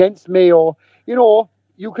against Mayo,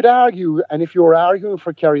 you could argue, and if you were arguing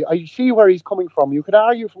for Kerry, I see where he's coming from. You could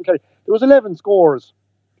argue from Kerry. There was 11 scores.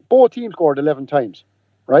 Both teams scored 11 times,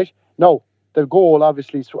 right? Now, the goal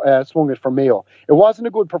obviously swung it for Mayo. It wasn't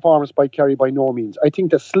a good performance by Kerry by no means. I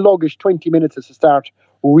think the sluggish 20 minutes at the start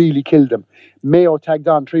really killed them. Mayo tagged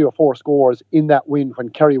on 3 or 4 scores in that win when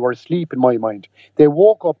Kerry were asleep, in my mind. They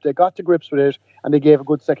woke up, they got to grips with it, and they gave a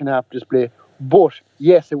good second half display. But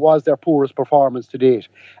yes, it was their poorest performance to date.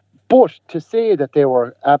 But to say that they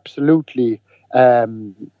were absolutely, a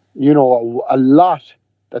lot,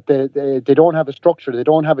 that they don't have a structure, they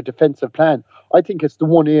don't have a defensive plan, I think it's the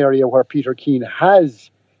one area where Peter Keane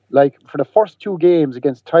has, like for the first 2 games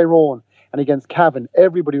against Tyrone and against Cavan,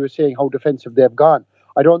 everybody was saying how defensive they've gone.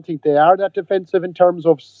 I don't think they are that defensive in terms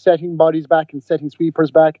of setting bodies back and setting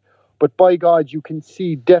sweepers back. But by God, you can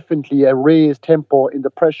see definitely a raised tempo in the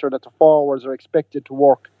pressure that the forwards are expected to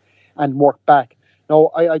work and work back.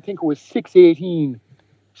 Now, I think it was 6-18.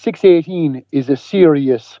 6-18 is a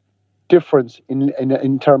serious difference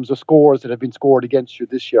in terms of scores that have been scored against you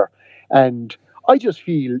this year. And I just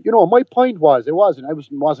feel, my point was, I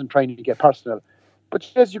wasn't trying to get personal. But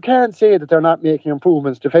yes, you can't say that they're not making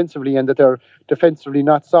improvements defensively and that they're defensively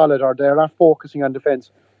not solid or they're not focusing on defence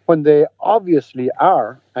when they obviously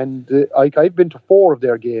are. And I've been to 4 of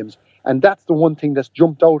their games, and that's the one thing that's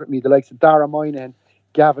jumped out at me. The likes of Dara Moynihan,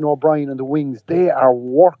 Gavin O'Brien and the wings, they are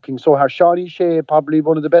working so hard. Shawnee Shea, probably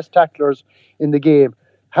one of the best tacklers in the game.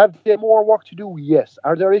 Have they more work to do? Yes.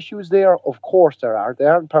 Are there issues there? Of course there are. They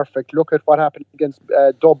aren't perfect. Look at what happened against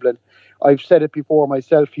Dublin. I've said it before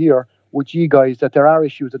myself here with you guys that there are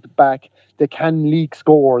issues at the back. They can leak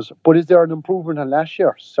scores. But is there an improvement on last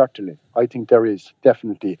year? Certainly. I think there is,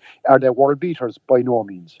 definitely. Are they world beaters? By no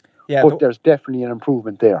means. Yeah, but there's definitely an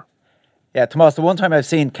improvement there. Yeah, Tomas, the one time I've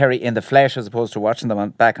seen Kerry in the flesh as opposed to watching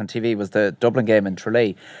them back on TV was the Dublin game in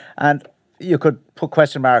Tralee. And you could put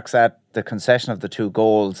question marks at the concession of the 2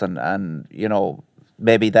 goals and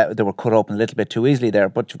maybe that they were cut open a little bit too easily there.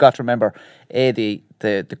 But you've got to remember,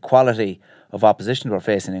 the quality of opposition they were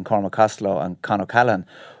facing in Cormac Costello and Con O'Callaghan.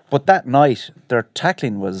 But that night, their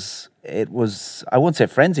tackling was I wouldn't say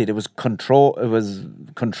frenzied, it was controlled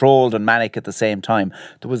and manic at the same time.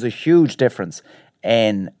 There was a huge difference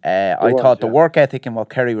in, the work ethic and what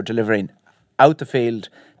Kerry were delivering out the field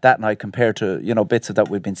that night compared to, bits of that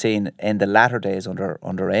we've been seeing in the latter days under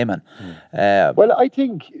Eamon. Well, I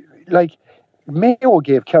think, Mayo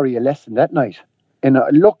gave Kerry a lesson that night. And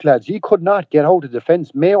look, lads, he could not get out of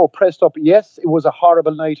defence. Mayo pressed up. Yes, it was a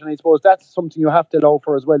horrible night, and I suppose that's something you have to allow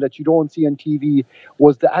for as well, that you don't see on TV,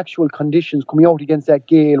 was the actual conditions coming out against that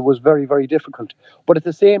gale was very, very difficult. But at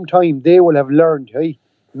the same time, they will have learned, hey,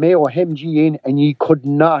 Mayo hemmed you in, and you could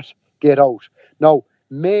not get out. Now,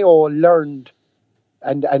 Mayo learned,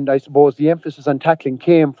 and I suppose the emphasis on tackling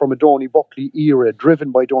came from a Donny Buckley era,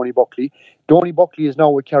 driven by Donny Buckley. Donny Buckley is now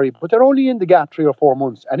with Kerry, but they're only in the gap 3 or 4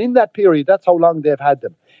 months. And in that period, that's how long they've had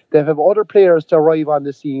them. They have other players to arrive on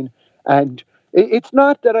the scene. And it's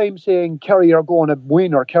not that I'm saying Kerry are going to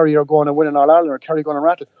win or Kerry are going to win in All-Ireland or Kerry are going to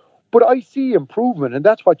rattle. But I see improvement, and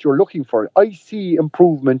that's what you're looking for. I see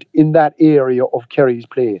improvement in that area of Kerry's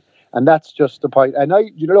play. And that's just the point. And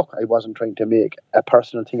I wasn't trying to make a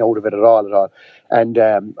personal thing out of it at all. And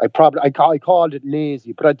I called it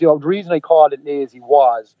lazy. But the reason I called it lazy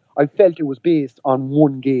was I felt it was based on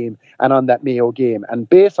one game and on that Mayo game. And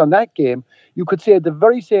based on that game, you could say the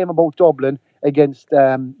very same about Dublin against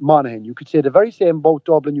Monaghan. You could say the very same about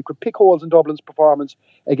Dublin. You could pick holes in Dublin's performance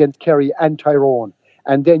against Kerry and Tyrone.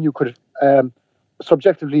 And then you could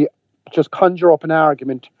subjectively just conjure up an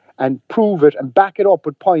argument and prove it and back it up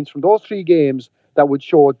with points from those 3 games that would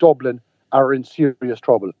show Dublin are in serious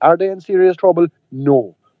trouble. Are they in serious trouble?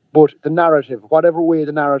 No. But the narrative, whatever way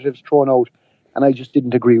the narrative's thrown out, and I just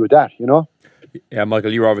didn't agree with that, Yeah,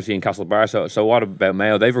 Michael, you were obviously in Castlebar, so what about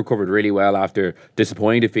Mayo? They've recovered really well after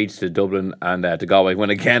disappointing defeats to Dublin and to Galway, when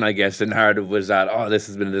again, I guess the narrative was that, this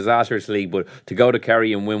has been a disastrous league, but to go to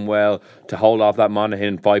Kerry and win well, to hold off that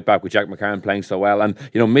Monaghan fight back with Jack McCarron playing so well, and,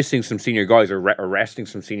 missing some senior guys or arresting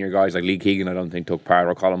some senior guys like Lee Keegan, I don't think took part,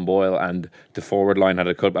 or Colin Boyle, and the forward line had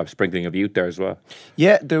a sprinkling of youth there as well.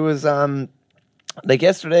 Yeah, there was...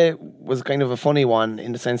 yesterday was kind of a funny one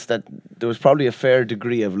in the sense that there was probably a fair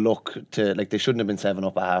degree of luck to, they shouldn't have been 7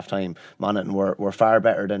 up at half time. Monaghan were far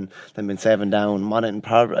better than been 7 down. Monaghan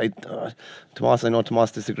probably, I know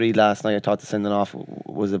Tomas disagreed last night. I thought the sending off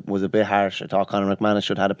was a bit harsh. I thought Conor McManus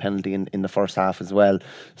should have had a penalty in the first half as well.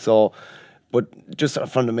 So, but just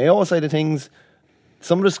from the Mayo side of things,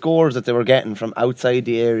 some of the scores that they were getting from outside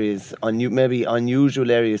the areas, maybe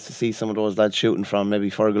unusual areas to see some of those lads shooting from, maybe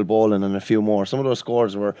Fergal Boland and a few more. Some of those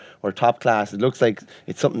scores were top class. It looks like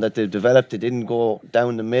it's something that they've developed. They didn't go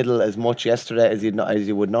down the middle as much yesterday as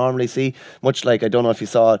you would normally see. Much like, I don't know if you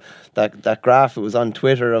saw that graph, it was on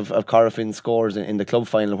Twitter of Corofin scores in the club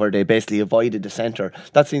final where they basically avoided the centre.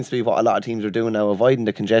 That seems to be what a lot of teams are doing now, avoiding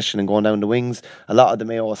the congestion and going down the wings. A lot of the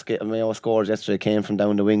Mayo scores yesterday came from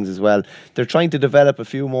down the wings as well. They're trying to develop a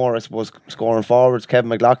few more, I suppose, scoring forwards. Kevin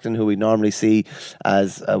McLaughlin, who we normally see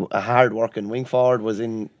as a hard-working wing forward, was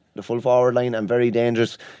in the full forward line and very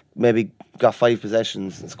dangerous. Maybe got 5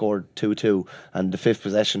 possessions and scored 2-2, and the 5th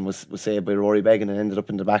possession was saved by Rory Beggan and ended up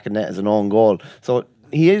in the back of net as an own goal. So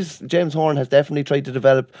James Horan has definitely tried to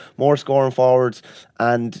develop more scoring forwards,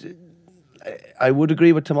 and I would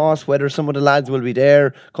agree with Tomas. Whether some of the lads will be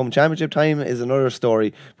there come championship time is another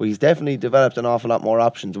story, but he's definitely developed an awful lot more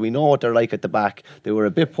options. We know what they're like at the back. They were a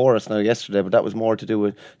bit porous now yesterday, but that was more to do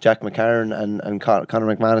with Jack McCarron and Conor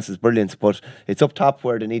McManus's brilliance. But it's up top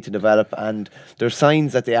where they need to develop, and there's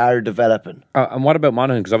signs that they are developing. And what about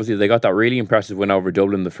Monaghan? Because obviously they got that really impressive win over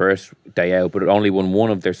Dublin the first day out, but it only won 1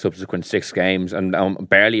 of their subsequent 6 games and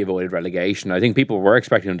barely avoided relegation. I think people were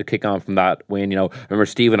expecting them to kick on from that win. Remember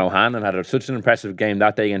Stephen O'Hanlon had such an impressive game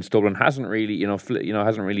that day against Dublin. Hasn't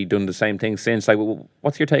really done the same thing since. Like,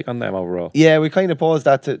 what's your take on them overall? Yeah, we kind of posed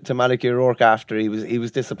that to Malachy O'Rourke after he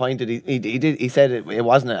was disappointed. He said it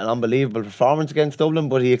wasn't an unbelievable performance against Dublin,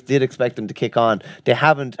 but he did expect them to kick on. They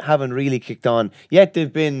haven't really kicked on yet.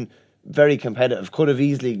 They've been very competitive. Could have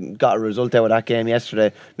easily got a result out of that game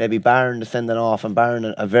yesterday. Maybe barring the sending off and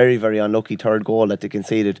barring a very, very unlucky third goal that they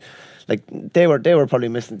conceded. Like, they were probably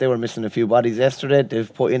missing a few bodies yesterday.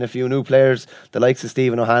 They've put in a few new players, the likes of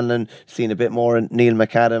Stephen O'Hanlon, seen a bit more Neil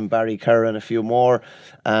McAdam, Barry Kerr and a few more.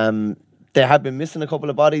 They have been missing a couple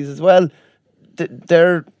of bodies as well.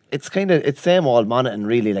 It's same old Monaghan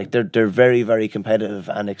really. Like, they're very, very competitive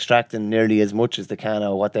and extracting nearly as much as they can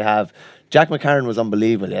out of what they have. Jack McCarron was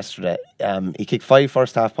unbelievable yesterday. He kicked 5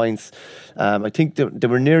 first half points. I think they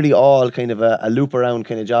were nearly all kind of a loop around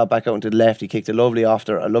kind of job back out into the left. He kicked a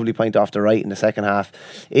lovely point off the right in the second half.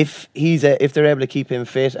 If they're able to keep him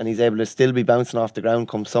fit and he's able to still be bouncing off the ground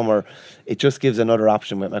come summer, it just gives another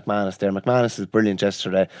option with McManus there. McManus is brilliant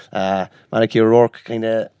yesterday. Malachy O'Rourke kind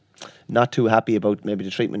of not too happy about maybe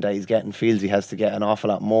the treatment that he's getting. Feels he has to get an awful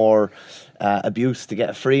lot more abuse to get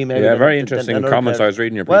a free. Maybe very interesting comments I was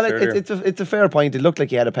reading your piece earlier. It's a fair point. It looked like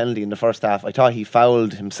he had a penalty in the first half. I thought he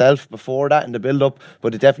fouled himself before that in the build-up,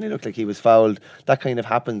 but it definitely looked like he was fouled. That kind of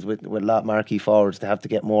happens with a lot of marquee forwards. They have to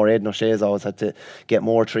get more. Aidan O'Shea's always had to get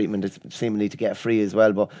more treatment, seemingly to get free as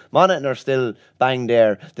well. But Monaghan are still bang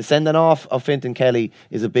there. The sending off of Fintan Kelly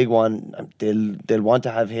is a big one. They'll want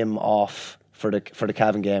to have him off for the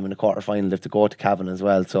Cavan game in the quarter final. They have to go to Cavan as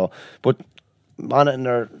well. So, but Monaghan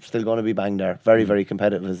are still going to be bang there. Very, very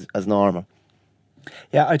competitive as normal.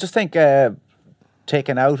 Yeah, I just think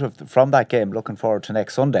taken out from that game, looking forward to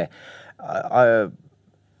next Sunday,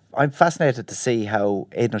 I'm fascinated to see how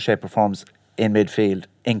Aidan O'Shea performs in midfield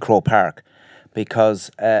in Croke Park,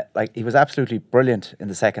 because he was absolutely brilliant in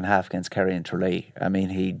the second half against Kerry and Tralee. I mean,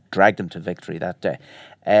 he dragged them to victory that day.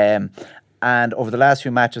 And over the last few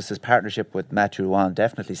matches, his partnership with Matthew Ruan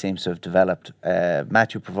definitely seems to have developed.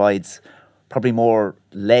 Matthew provides probably more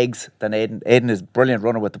legs than Aidan. Aidan is a brilliant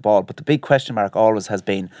runner with the ball, but the big question mark always has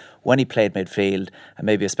been when he played midfield, and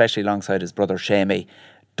maybe especially alongside his brother Shamey,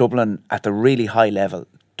 Dublin at the really high level,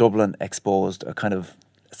 Dublin exposed a kind of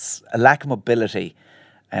a lack of mobility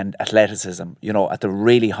and athleticism, at the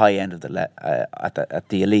really high end of at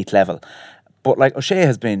the elite level. But like, O'Shea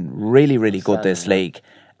has been really, really good this league.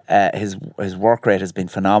 His work rate has been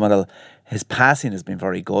phenomenal. His passing has been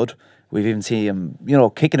very good. We've even seen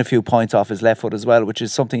him, kicking a few points off his left foot as well, which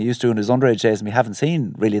is something he used to do in his underage days, and we haven't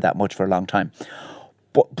seen really that much for a long time.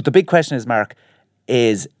 But the big question is, Mark,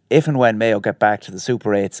 is if and when Mayo get back to the Super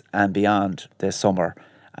 8s and beyond this summer,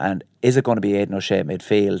 and is it going to be Aidan O'Shea at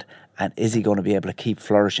midfield, and is he going to be able to keep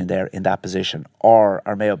flourishing there in that position, or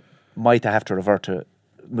Mayo might have to revert to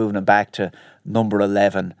moving him back to number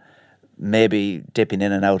 11, maybe dipping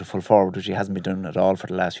in and out of full forward, which he hasn't been doing at all for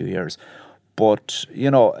the last few years. But,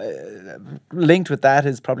 linked with that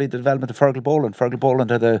is probably the development of Fergal Boland. Fergal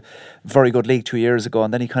Boland had a very good league 2 years ago,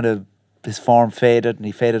 and then his form faded, and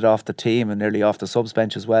he faded off the team and nearly off the subs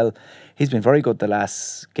bench as well. He's been very good the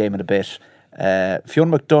last game and a bit.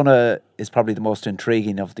 Fionn McDonough is probably the most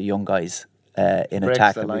intriguing of the young guys in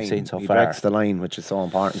attack that we've seen so far. He breaks the line, which is so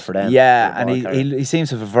important for them. Yeah, and he seems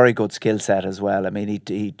to have a very good skill set as well. I mean,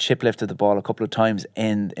 he chip lifted the ball a couple of times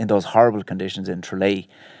in those horrible conditions in Tralee.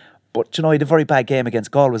 But, he had a very bad game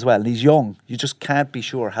against Galway as well, and he's young. You just can't be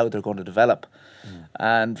sure how they're going to develop.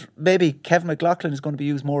 And maybe Kevin McLaughlin is going to be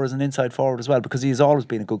used more as an inside forward as well, because he has always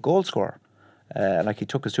been a good goal scorer. He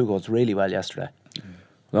took his 2 goals really well yesterday.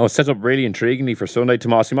 No, it's set up really intriguingly for Sunday,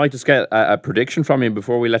 Tomas. You might just get a prediction from you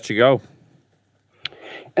before we let you go.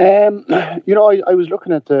 I was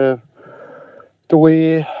looking at the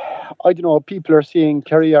way, I don't know, people are saying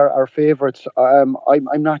Kerry are favourites. I'm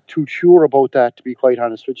not too sure about that, to be quite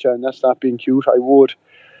honest with you, and that's not being cute. I would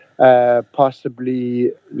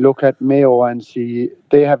possibly look at Mayo and see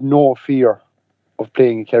they have no fear of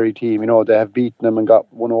playing a Kerry team. They have beaten them and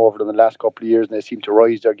got one over them in the last couple of years, and they seem to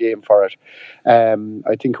rise their game for it.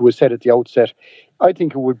 I think it was said at the outset, I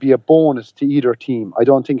think it would be a bonus to either team. I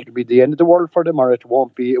don't think it would be the end of the world for them, or it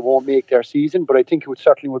won't make their season, but I think it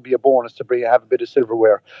certainly would be a bonus to have a bit of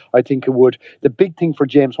silverware. I think it would. The big thing for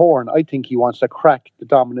James Horan, I think he wants to crack the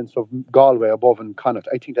dominance of Galway above and Connacht.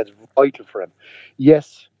 I think that's vital for him.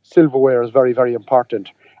 Yes, silverware is very, very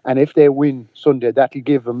important. And if they win Sunday, that'll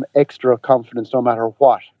give them extra confidence no matter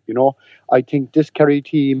what. I think this Kerry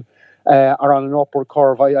team are on an upward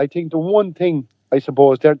curve. I think the one thing, I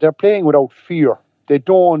suppose, they're playing without fear. They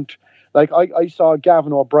don't, I saw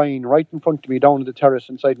Gavin O'Brien right in front of me down at the terrace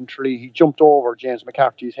inside in Tralee. He jumped over James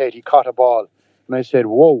McCarthy's head. He caught a ball. And I said,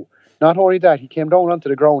 whoa. Not only that, he came down onto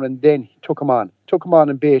the ground and then he took him on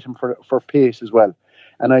and bait him for pace as well.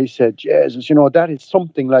 And I said, Jesus, that is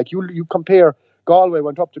something. Like you compare, Galway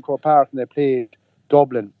went up to Croke Park and they played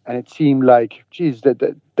Dublin, and it seemed like,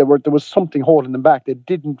 there was something holding them back. They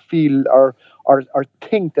didn't feel or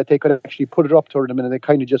think that they could actually put it up to them, and they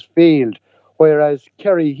kind of just failed. Whereas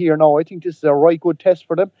Kerry here now, I think this is a right good test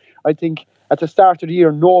for them. I think at the start of the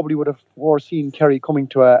year, nobody would have foreseen Kerry coming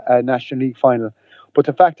to a National League final. But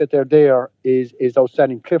the fact that they're there is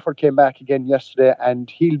outstanding. Clifford came back again yesterday, and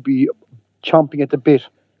he'll be chomping at the bit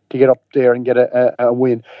to get up there and get a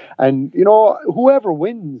win. And, whoever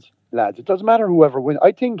wins, lads, it doesn't matter whoever wins.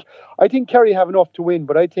 I think Kerry have enough to win,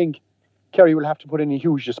 but I think Kerry will have to put in a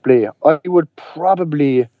huge display. I would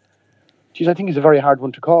probably... I think it's a very hard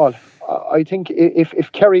one to call. I think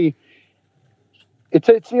if Kerry...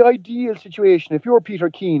 It's the ideal situation, if you're Peter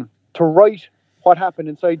Keane, to write what happened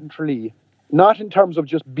inside in Tralee, not in terms of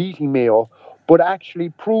just beating Mayo, but actually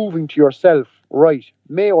proving to yourself, right,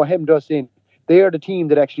 Mayo hemmed us in. They are the team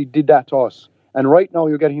that actually did that to us. And right now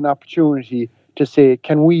you're getting an opportunity to say,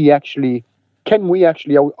 can we actually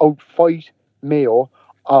outfight Mayo,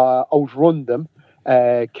 outrun them?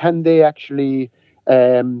 Can we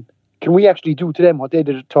actually do to them what they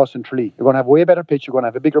did to us in Tralee? You're going to have a way better pitch, you're going to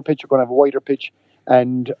have a bigger pitch, you're going to have a wider pitch.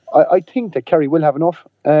 And I think that Kerry will have enough,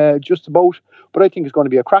 just about. But I think it's going to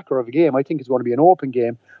be a cracker of a game. I think it's going to be an open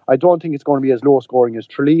game. I don't think it's going to be as low scoring as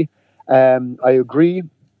Tralee. I agree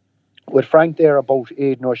with Frank there about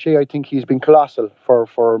Aidan O'Shea. I think he's been colossal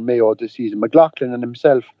for Mayo this season. McLaughlin and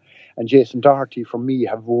himself and Jason Doherty, for me,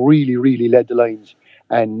 have really, really led the lines.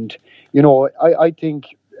 And, I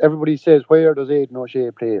think everybody says, where does Aidan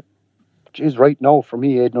O'Shea play? Jeez, right now, for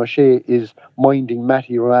me, Aidan O'Shea is minding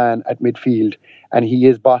Matty Rowan at midfield, and he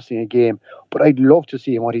is bossing a game. But I'd love to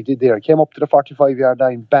see him, what he did there. He came up to the 45-yard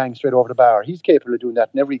line, bang, straight over the bar. He's capable of doing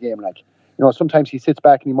that in every game. Sometimes he sits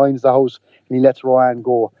back and he minds the house and he lets Rowan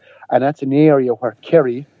go. And that's an area where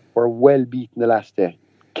Kerry were well beaten the last day.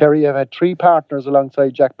 Kerry have had 3 partners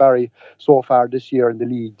alongside Jack Barry so far this year in the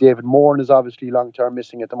league. David Moran is obviously long-term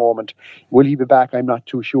missing at the moment. Will he be back? I'm not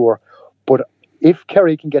too sure. But if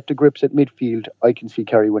Kerry can get to grips at midfield, I can see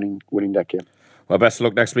Kerry winning that game. Well, best of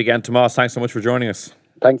luck next weekend. Tomas, thanks so much for joining us.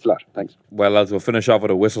 Thanks a lot. Thanks. Well, lads, we'll finish off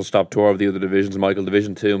with a whistle-stop tour of the other divisions. Michael,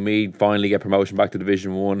 Division 2, Meath finally get promotion back to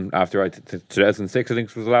Division 1 after 2006, I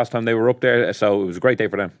think was the last time they were up there. So it was a great day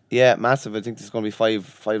for them. Yeah, massive. I think there's going to be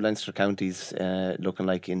five Leinster counties looking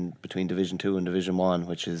like in between Division 2 and Division 1,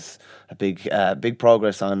 which is a big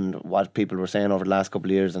progress on what people were saying over the last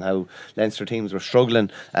couple of years and how Leinster teams were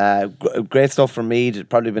struggling. Great stuff for Meath.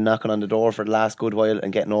 Probably been knocking on the door for the last good while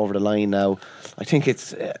and getting over the line now. I think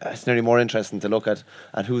it's nearly more interesting to look at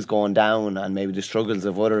who's going down and maybe the struggles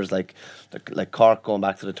of others, like Cork going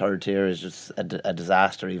back to the third tier is just a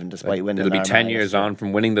disaster, even despite winning. It'll be 10 years on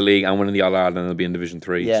from winning the league and winning the All-Ireland, and it'll be in Division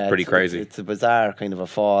 3. Yeah, it's pretty crazy. It's a bizarre kind of a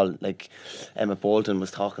fall. Like Emma Bolton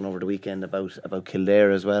was talking over the weekend about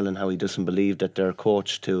Kildare as well, and how he doesn't believe that they're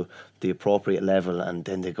coached to the appropriate level, and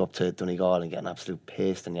then they go up to Donegal and get an absolute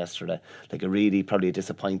pasting yesterday. Like probably a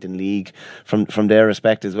disappointing league from their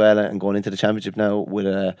respect as well, and going into the championship now with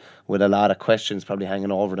a lot of questions probably hanging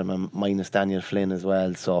hanging over them, and minus Daniel Flynn as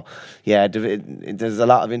well. So, yeah, there's a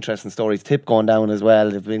lot of interesting stories. Tip going down as well.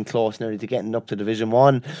 They've been close nearly to getting up to Division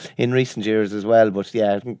 1 in recent years as well. But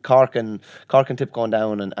yeah, Cork and Tip going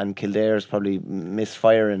down, and Kildare's probably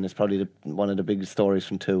misfiring is probably one of the biggest stories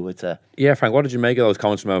from 2. Yeah, Frank, what did you make of those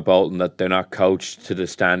comments from Mount Bolton that they're not coached to the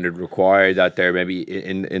standard required, that they're maybe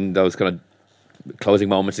in those kind of closing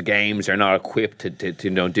moments of games, they're not equipped to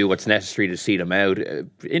do what's necessary to see them out?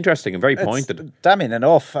 Interesting and very pointed. It's damning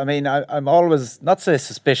enough. I mean, I'm always, not so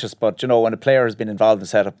suspicious, but, when a player has been involved in the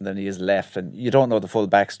setup and then he is left and you don't know the full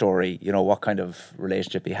backstory, what kind of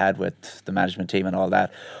relationship he had with the management team and all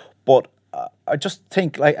that. But I just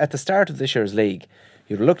think, like, at the start of this year's league,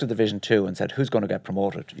 you'd have looked at Division 2 and said, who's going to get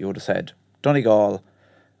promoted? You would have said Donegal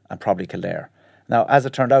and probably Kildare. Now, as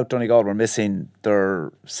it turned out, Donegal were missing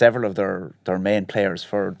several of their main players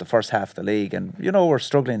for the first half of the league, and were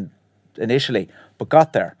struggling initially, but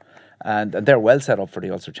got there, and they're well set up for the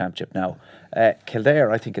Ulster Championship now.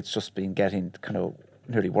 Kildare, I think it's just been getting kind of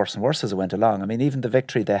nearly worse and worse as it went along. I mean, even the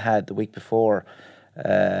victory they had the week before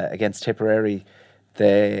against Tipperary,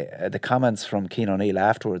 the comments from Cian O'Neill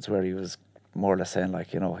afterwards, where he was more or less saying, like,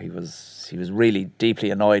 he was really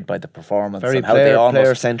deeply annoyed by the performance, very and how they almost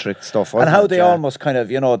player-centric stuff, and how they almost kind of,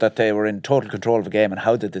 that they were in total control of the game, and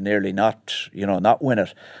how did they nearly not win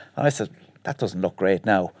it. And I said, that doesn't look great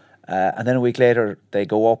now. And then a week later, they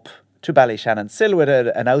go up to Ballyshannon, still with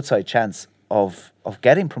an outside chance of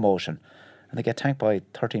getting promotion, and they get tanked by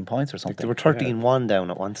 13 points or something. They were 13-1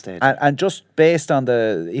 down at one stage. And just based on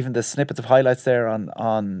even the snippets of highlights there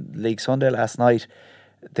on League Sunday last night,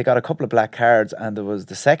 they got a couple of black cards, and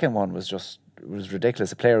the second one was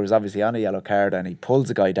ridiculous. A player was obviously on a yellow card, and he pulls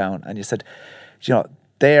the guy down, and you said,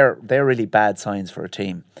 they're really bad signs for a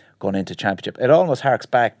team going into Championship. It almost harks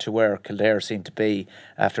back to where Kildare seemed to be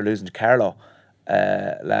after losing to Carlow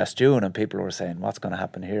last June, and people were saying, what's going to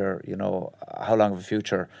happen here? How long of a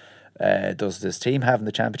future does this team have in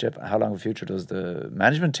the Championship? How long of a future does the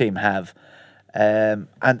management team have? And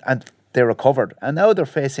they recovered, and now they're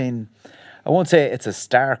facing, I won't say it's a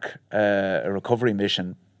stark recovery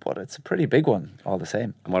mission, but it's a pretty big one all the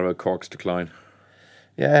same. And what about Cork's decline?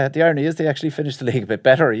 Yeah, the irony is they actually finished the league a bit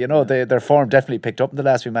better. Their form definitely picked up in the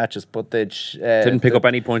last few matches, but they didn't pick up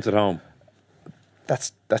any points at home.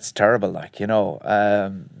 That's terrible.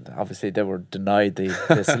 Obviously they were denied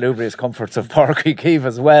the salubrious comforts of Páirc Uí Chaoimh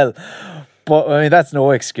as well. But I mean, that's no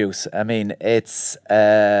excuse. I mean, it's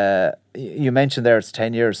you mentioned there it's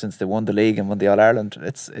 10 years since they won the league and won the All Ireland.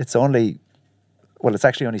 It's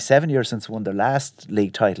actually only 7 years since they won their last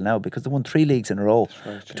league title now, because they won 3 leagues in a row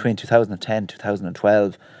between 2010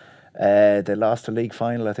 2012. They lost the league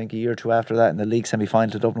final, I think, a year or two after that, in the league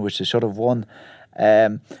semi-final to Dublin, which they should have won.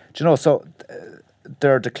 So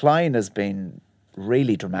their decline has been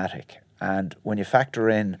really dramatic, and when you factor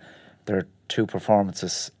in their 2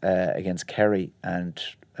 performances against Kerry and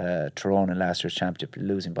Tyrone in last year's Championship,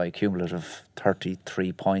 losing by a cumulative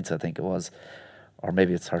 33 points, I think it was, or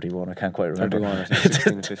maybe it's 31, I can't quite remember. 31, I think,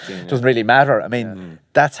 16, 15. Doesn't really matter. I mean,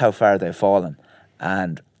 that's how far they've fallen,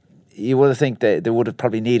 and you would think they would have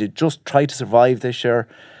probably needed just try to survive this year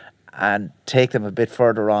and take them a bit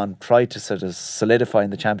further on, try to sort of solidify in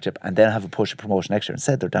the Championship, and then have a push of promotion next year.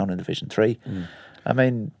 Instead, they're down in Division 3. I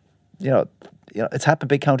mean, it's happened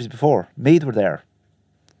big counties before. Meath were there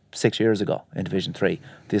 6 years ago in Division 3.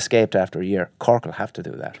 They escaped after a year. Cork will have to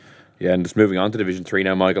do that. Yeah, and just moving on to Division 3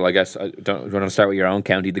 now, Michael, I guess, you want to start with your own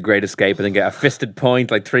county, the Great Escape, and then get a fisted point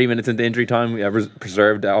like 3 minutes into injury time,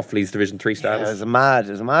 preserved Offaly's Division 3 status. Yeah, it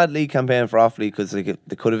was a mad league campaign for Offaly, because they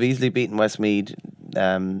could have easily beaten Westmeath.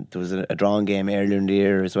 There was a drawn game earlier in the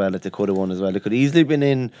year as well that they could have won as well. They could have easily been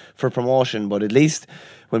in for promotion, but at least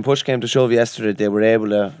when push came to shove yesterday, they were able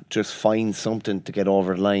to just find something to get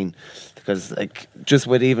over the line. Because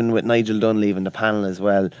even with Nigel Dunn leaving the panel as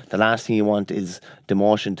well, the last thing you want is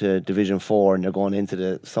demotion to Division 4 and you're going into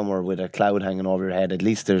the summer with a cloud hanging over your head. At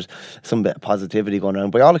least there's some bit of positivity going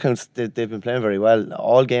around. By all accounts, they've been playing very well.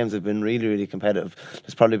 All games have been really, really competitive.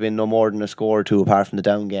 There's probably been no more than a score or two apart from the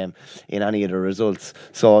down game in any of the results.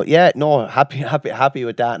 So yeah, no, happy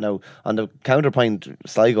with that. Now on the counterpoint,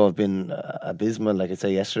 Sligo have been abysmal. Like I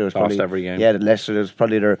say, yesterday was probably every game. Yeah, Leicester was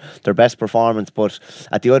probably their best performance. But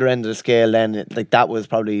at the other end of the scale, then that was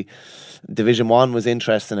probably Division 1 was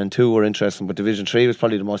interesting and 2 were interesting, but Division 3 was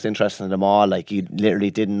probably the most interesting of them all. Like, you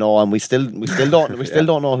literally didn't know, and we still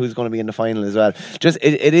don't know who's going to be in the final as well. Just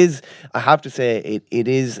it is, I have to say, it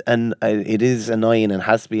is annoying and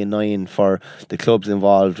has to be annoying for the clubs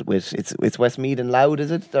involved with it's Westmeath and Louth,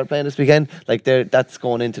 is it? They're playing this weekend. Like, that's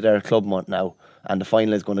going into their club month now. and the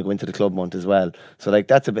final is going to go into the club month as well. So like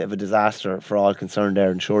that's a bit of a disaster for all concerned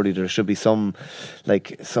there, and surely there should be some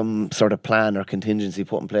sort of plan or contingency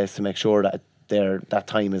put in place to make sure that that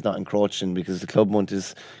time is not encroaching, because the club month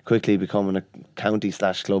is quickly becoming a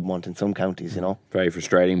county/club month in some counties, you know. Very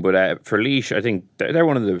frustrating. But for Laois, I think they're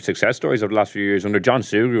one of the success stories of the last few years. Under John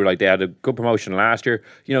Sugrue, like, they had a good promotion last year.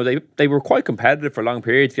 You know, they were quite competitive for long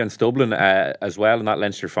periods against Dublin as well in that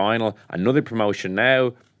Leinster final. Another promotion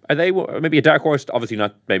now. Are they maybe a dark horse? Obviously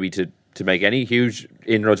not maybe to make any huge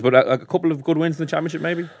inroads, but a couple of good wins in the championship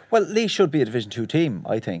maybe? Well, Laois should be a Division 2 team,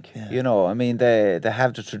 I think. Yeah. You know, I mean, they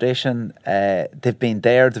have the tradition. They've been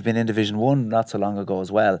there. They've been in Division 1 not so long ago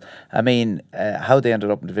as well. I mean, how they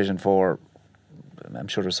ended up in Division 4, I'm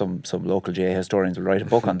sure there's some local GA historians will write a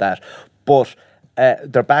book on that. But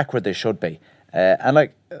they're back where they should be. And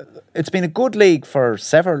like, it's been a good league for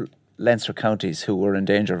several Leinster counties who were in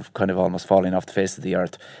danger of kind of almost falling off the face of the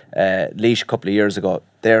earth. Laois a couple of years ago,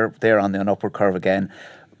 they're on an upward curve again.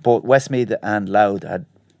 Both Westmeath and Louth had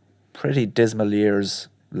pretty dismal years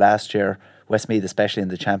last year. Westmeath, especially in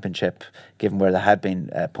the championship, given where they had been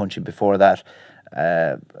punching before that.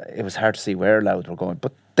 It was hard to see where Louth were going.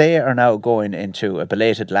 But they are now going into a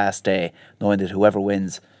belated last day, knowing that whoever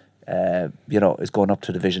wins, is going up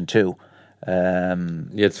to Division 2. Yeah,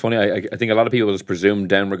 it's funny. I think a lot of people just presumed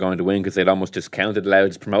Down were going to win because they'd almost discounted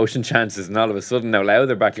Louth's promotion chances, and all of a sudden now Louth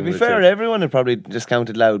are back in. To be fair, everyone had probably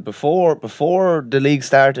discounted Louth before the league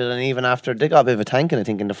started, and even after. They got a bit of a tanking, I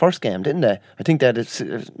think, in the first game, didn't they? I think they had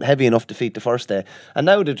a heavy enough defeat the first day, and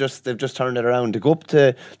now they've just turned it around to go up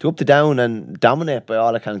to Down and dominate by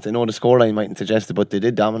all accounts. I know the scoreline mightn't suggest it, but they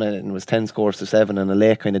did dominate it, and it was 10 scores to 7 and a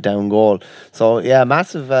late kind of Down goal. So yeah,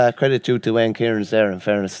 massive credit to Wayne Kieran's there. In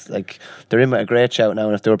fairness, like, they're in with a great shout now,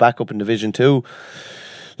 and if they were back up in Division 2,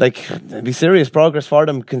 like, it'd be serious progress for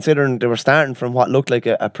them, considering they were starting from what looked like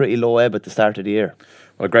a pretty low ebb at the start of the year.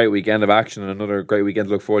 Well, a great weekend of action and another great weekend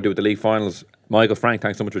to look forward to with the league finals. Michael, Frank,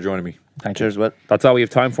 thanks so much for joining me. Thank you. Cheers, Will. That's all we have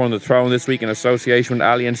time for on the Throne this week in association with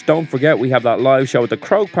Allianz. Don't forget, we have that live show at the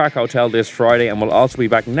Croke Park Hotel this Friday, and we'll also be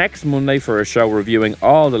back next Monday for a show reviewing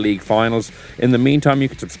all the league finals. In the meantime, you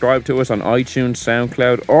can subscribe to us on iTunes,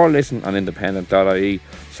 SoundCloud, or listen on independent.ie.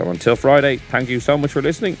 So until Friday, thank you so much for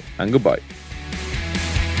listening, and goodbye.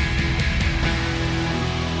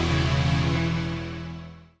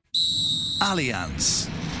 Allianz,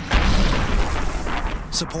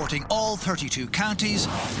 supporting all 32 counties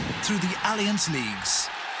through the Allianz Leagues.